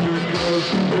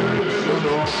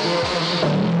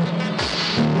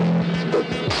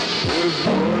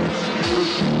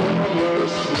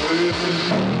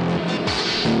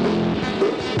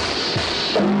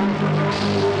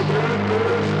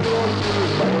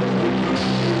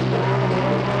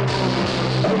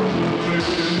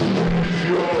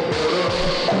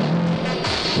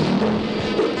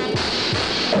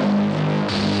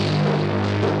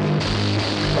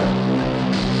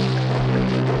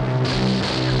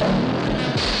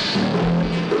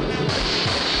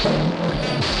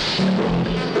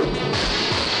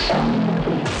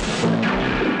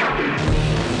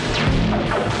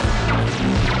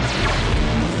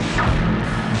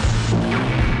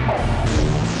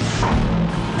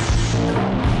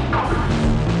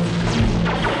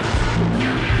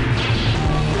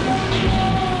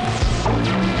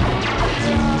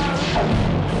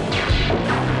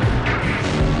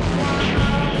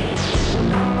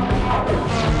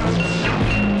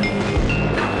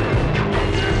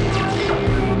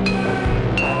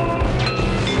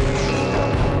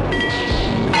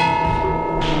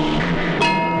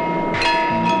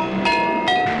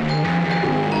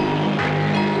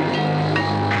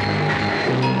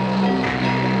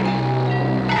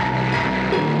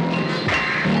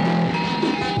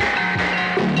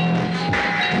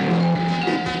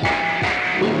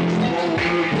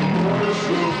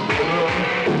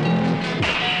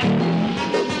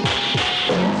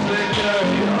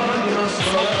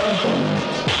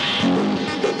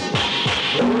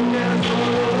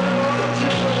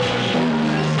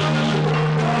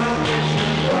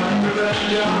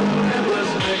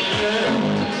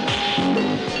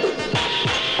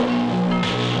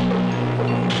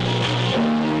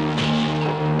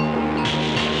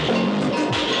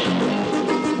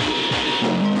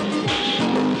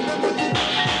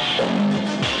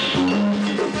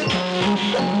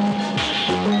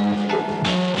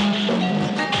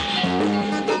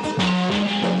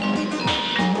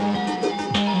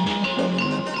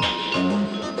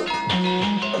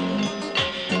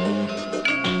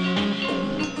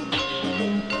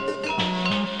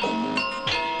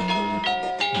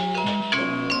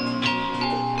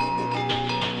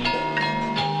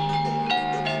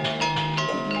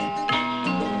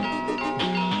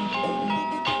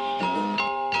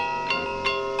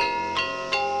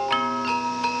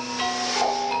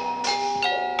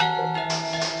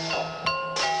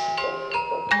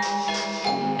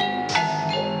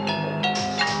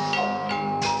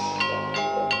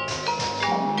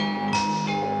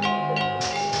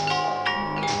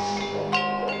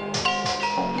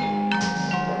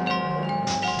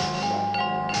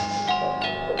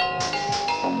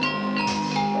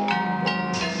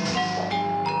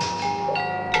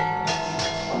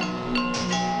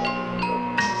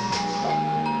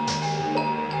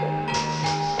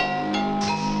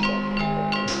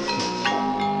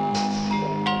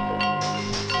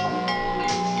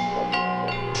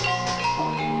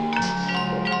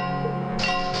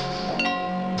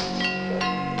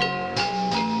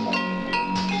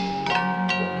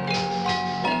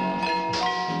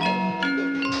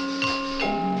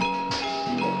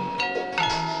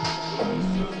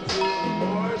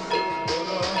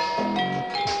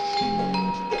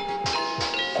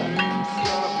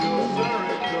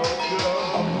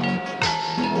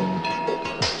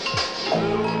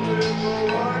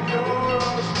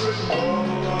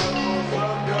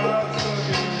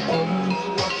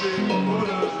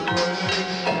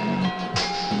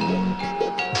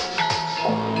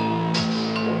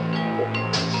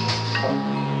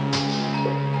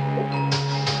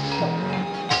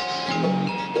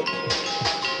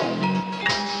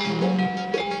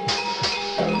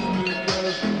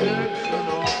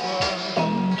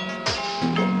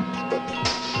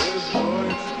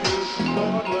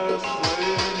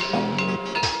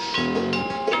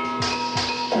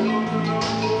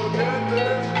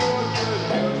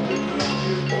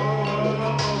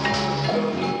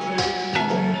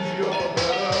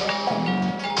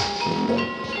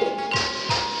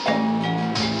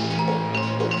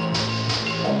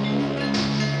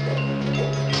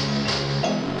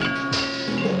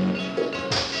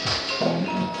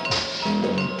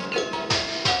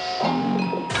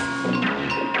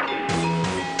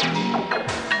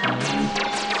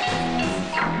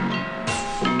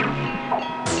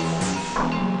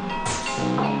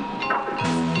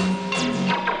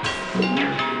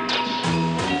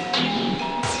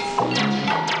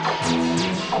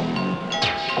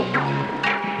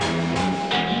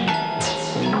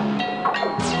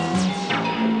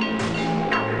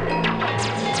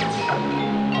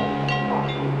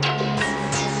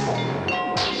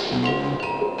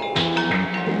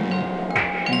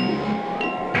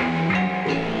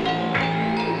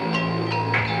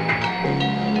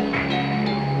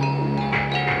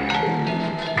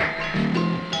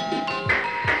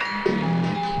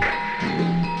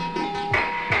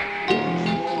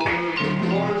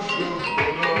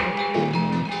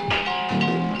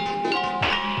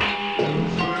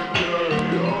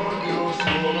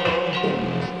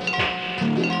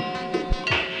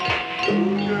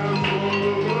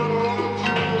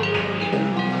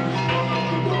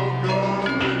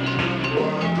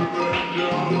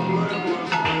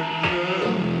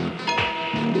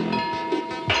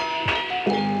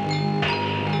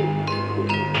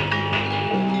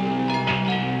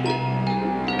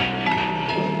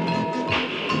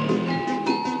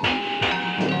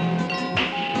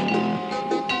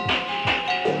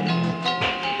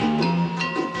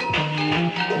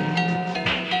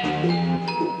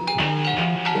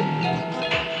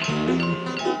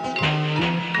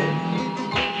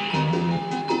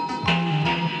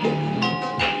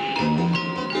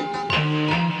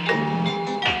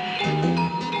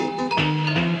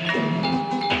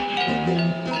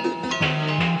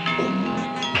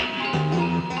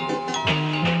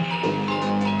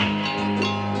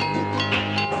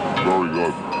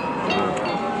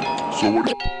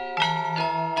 So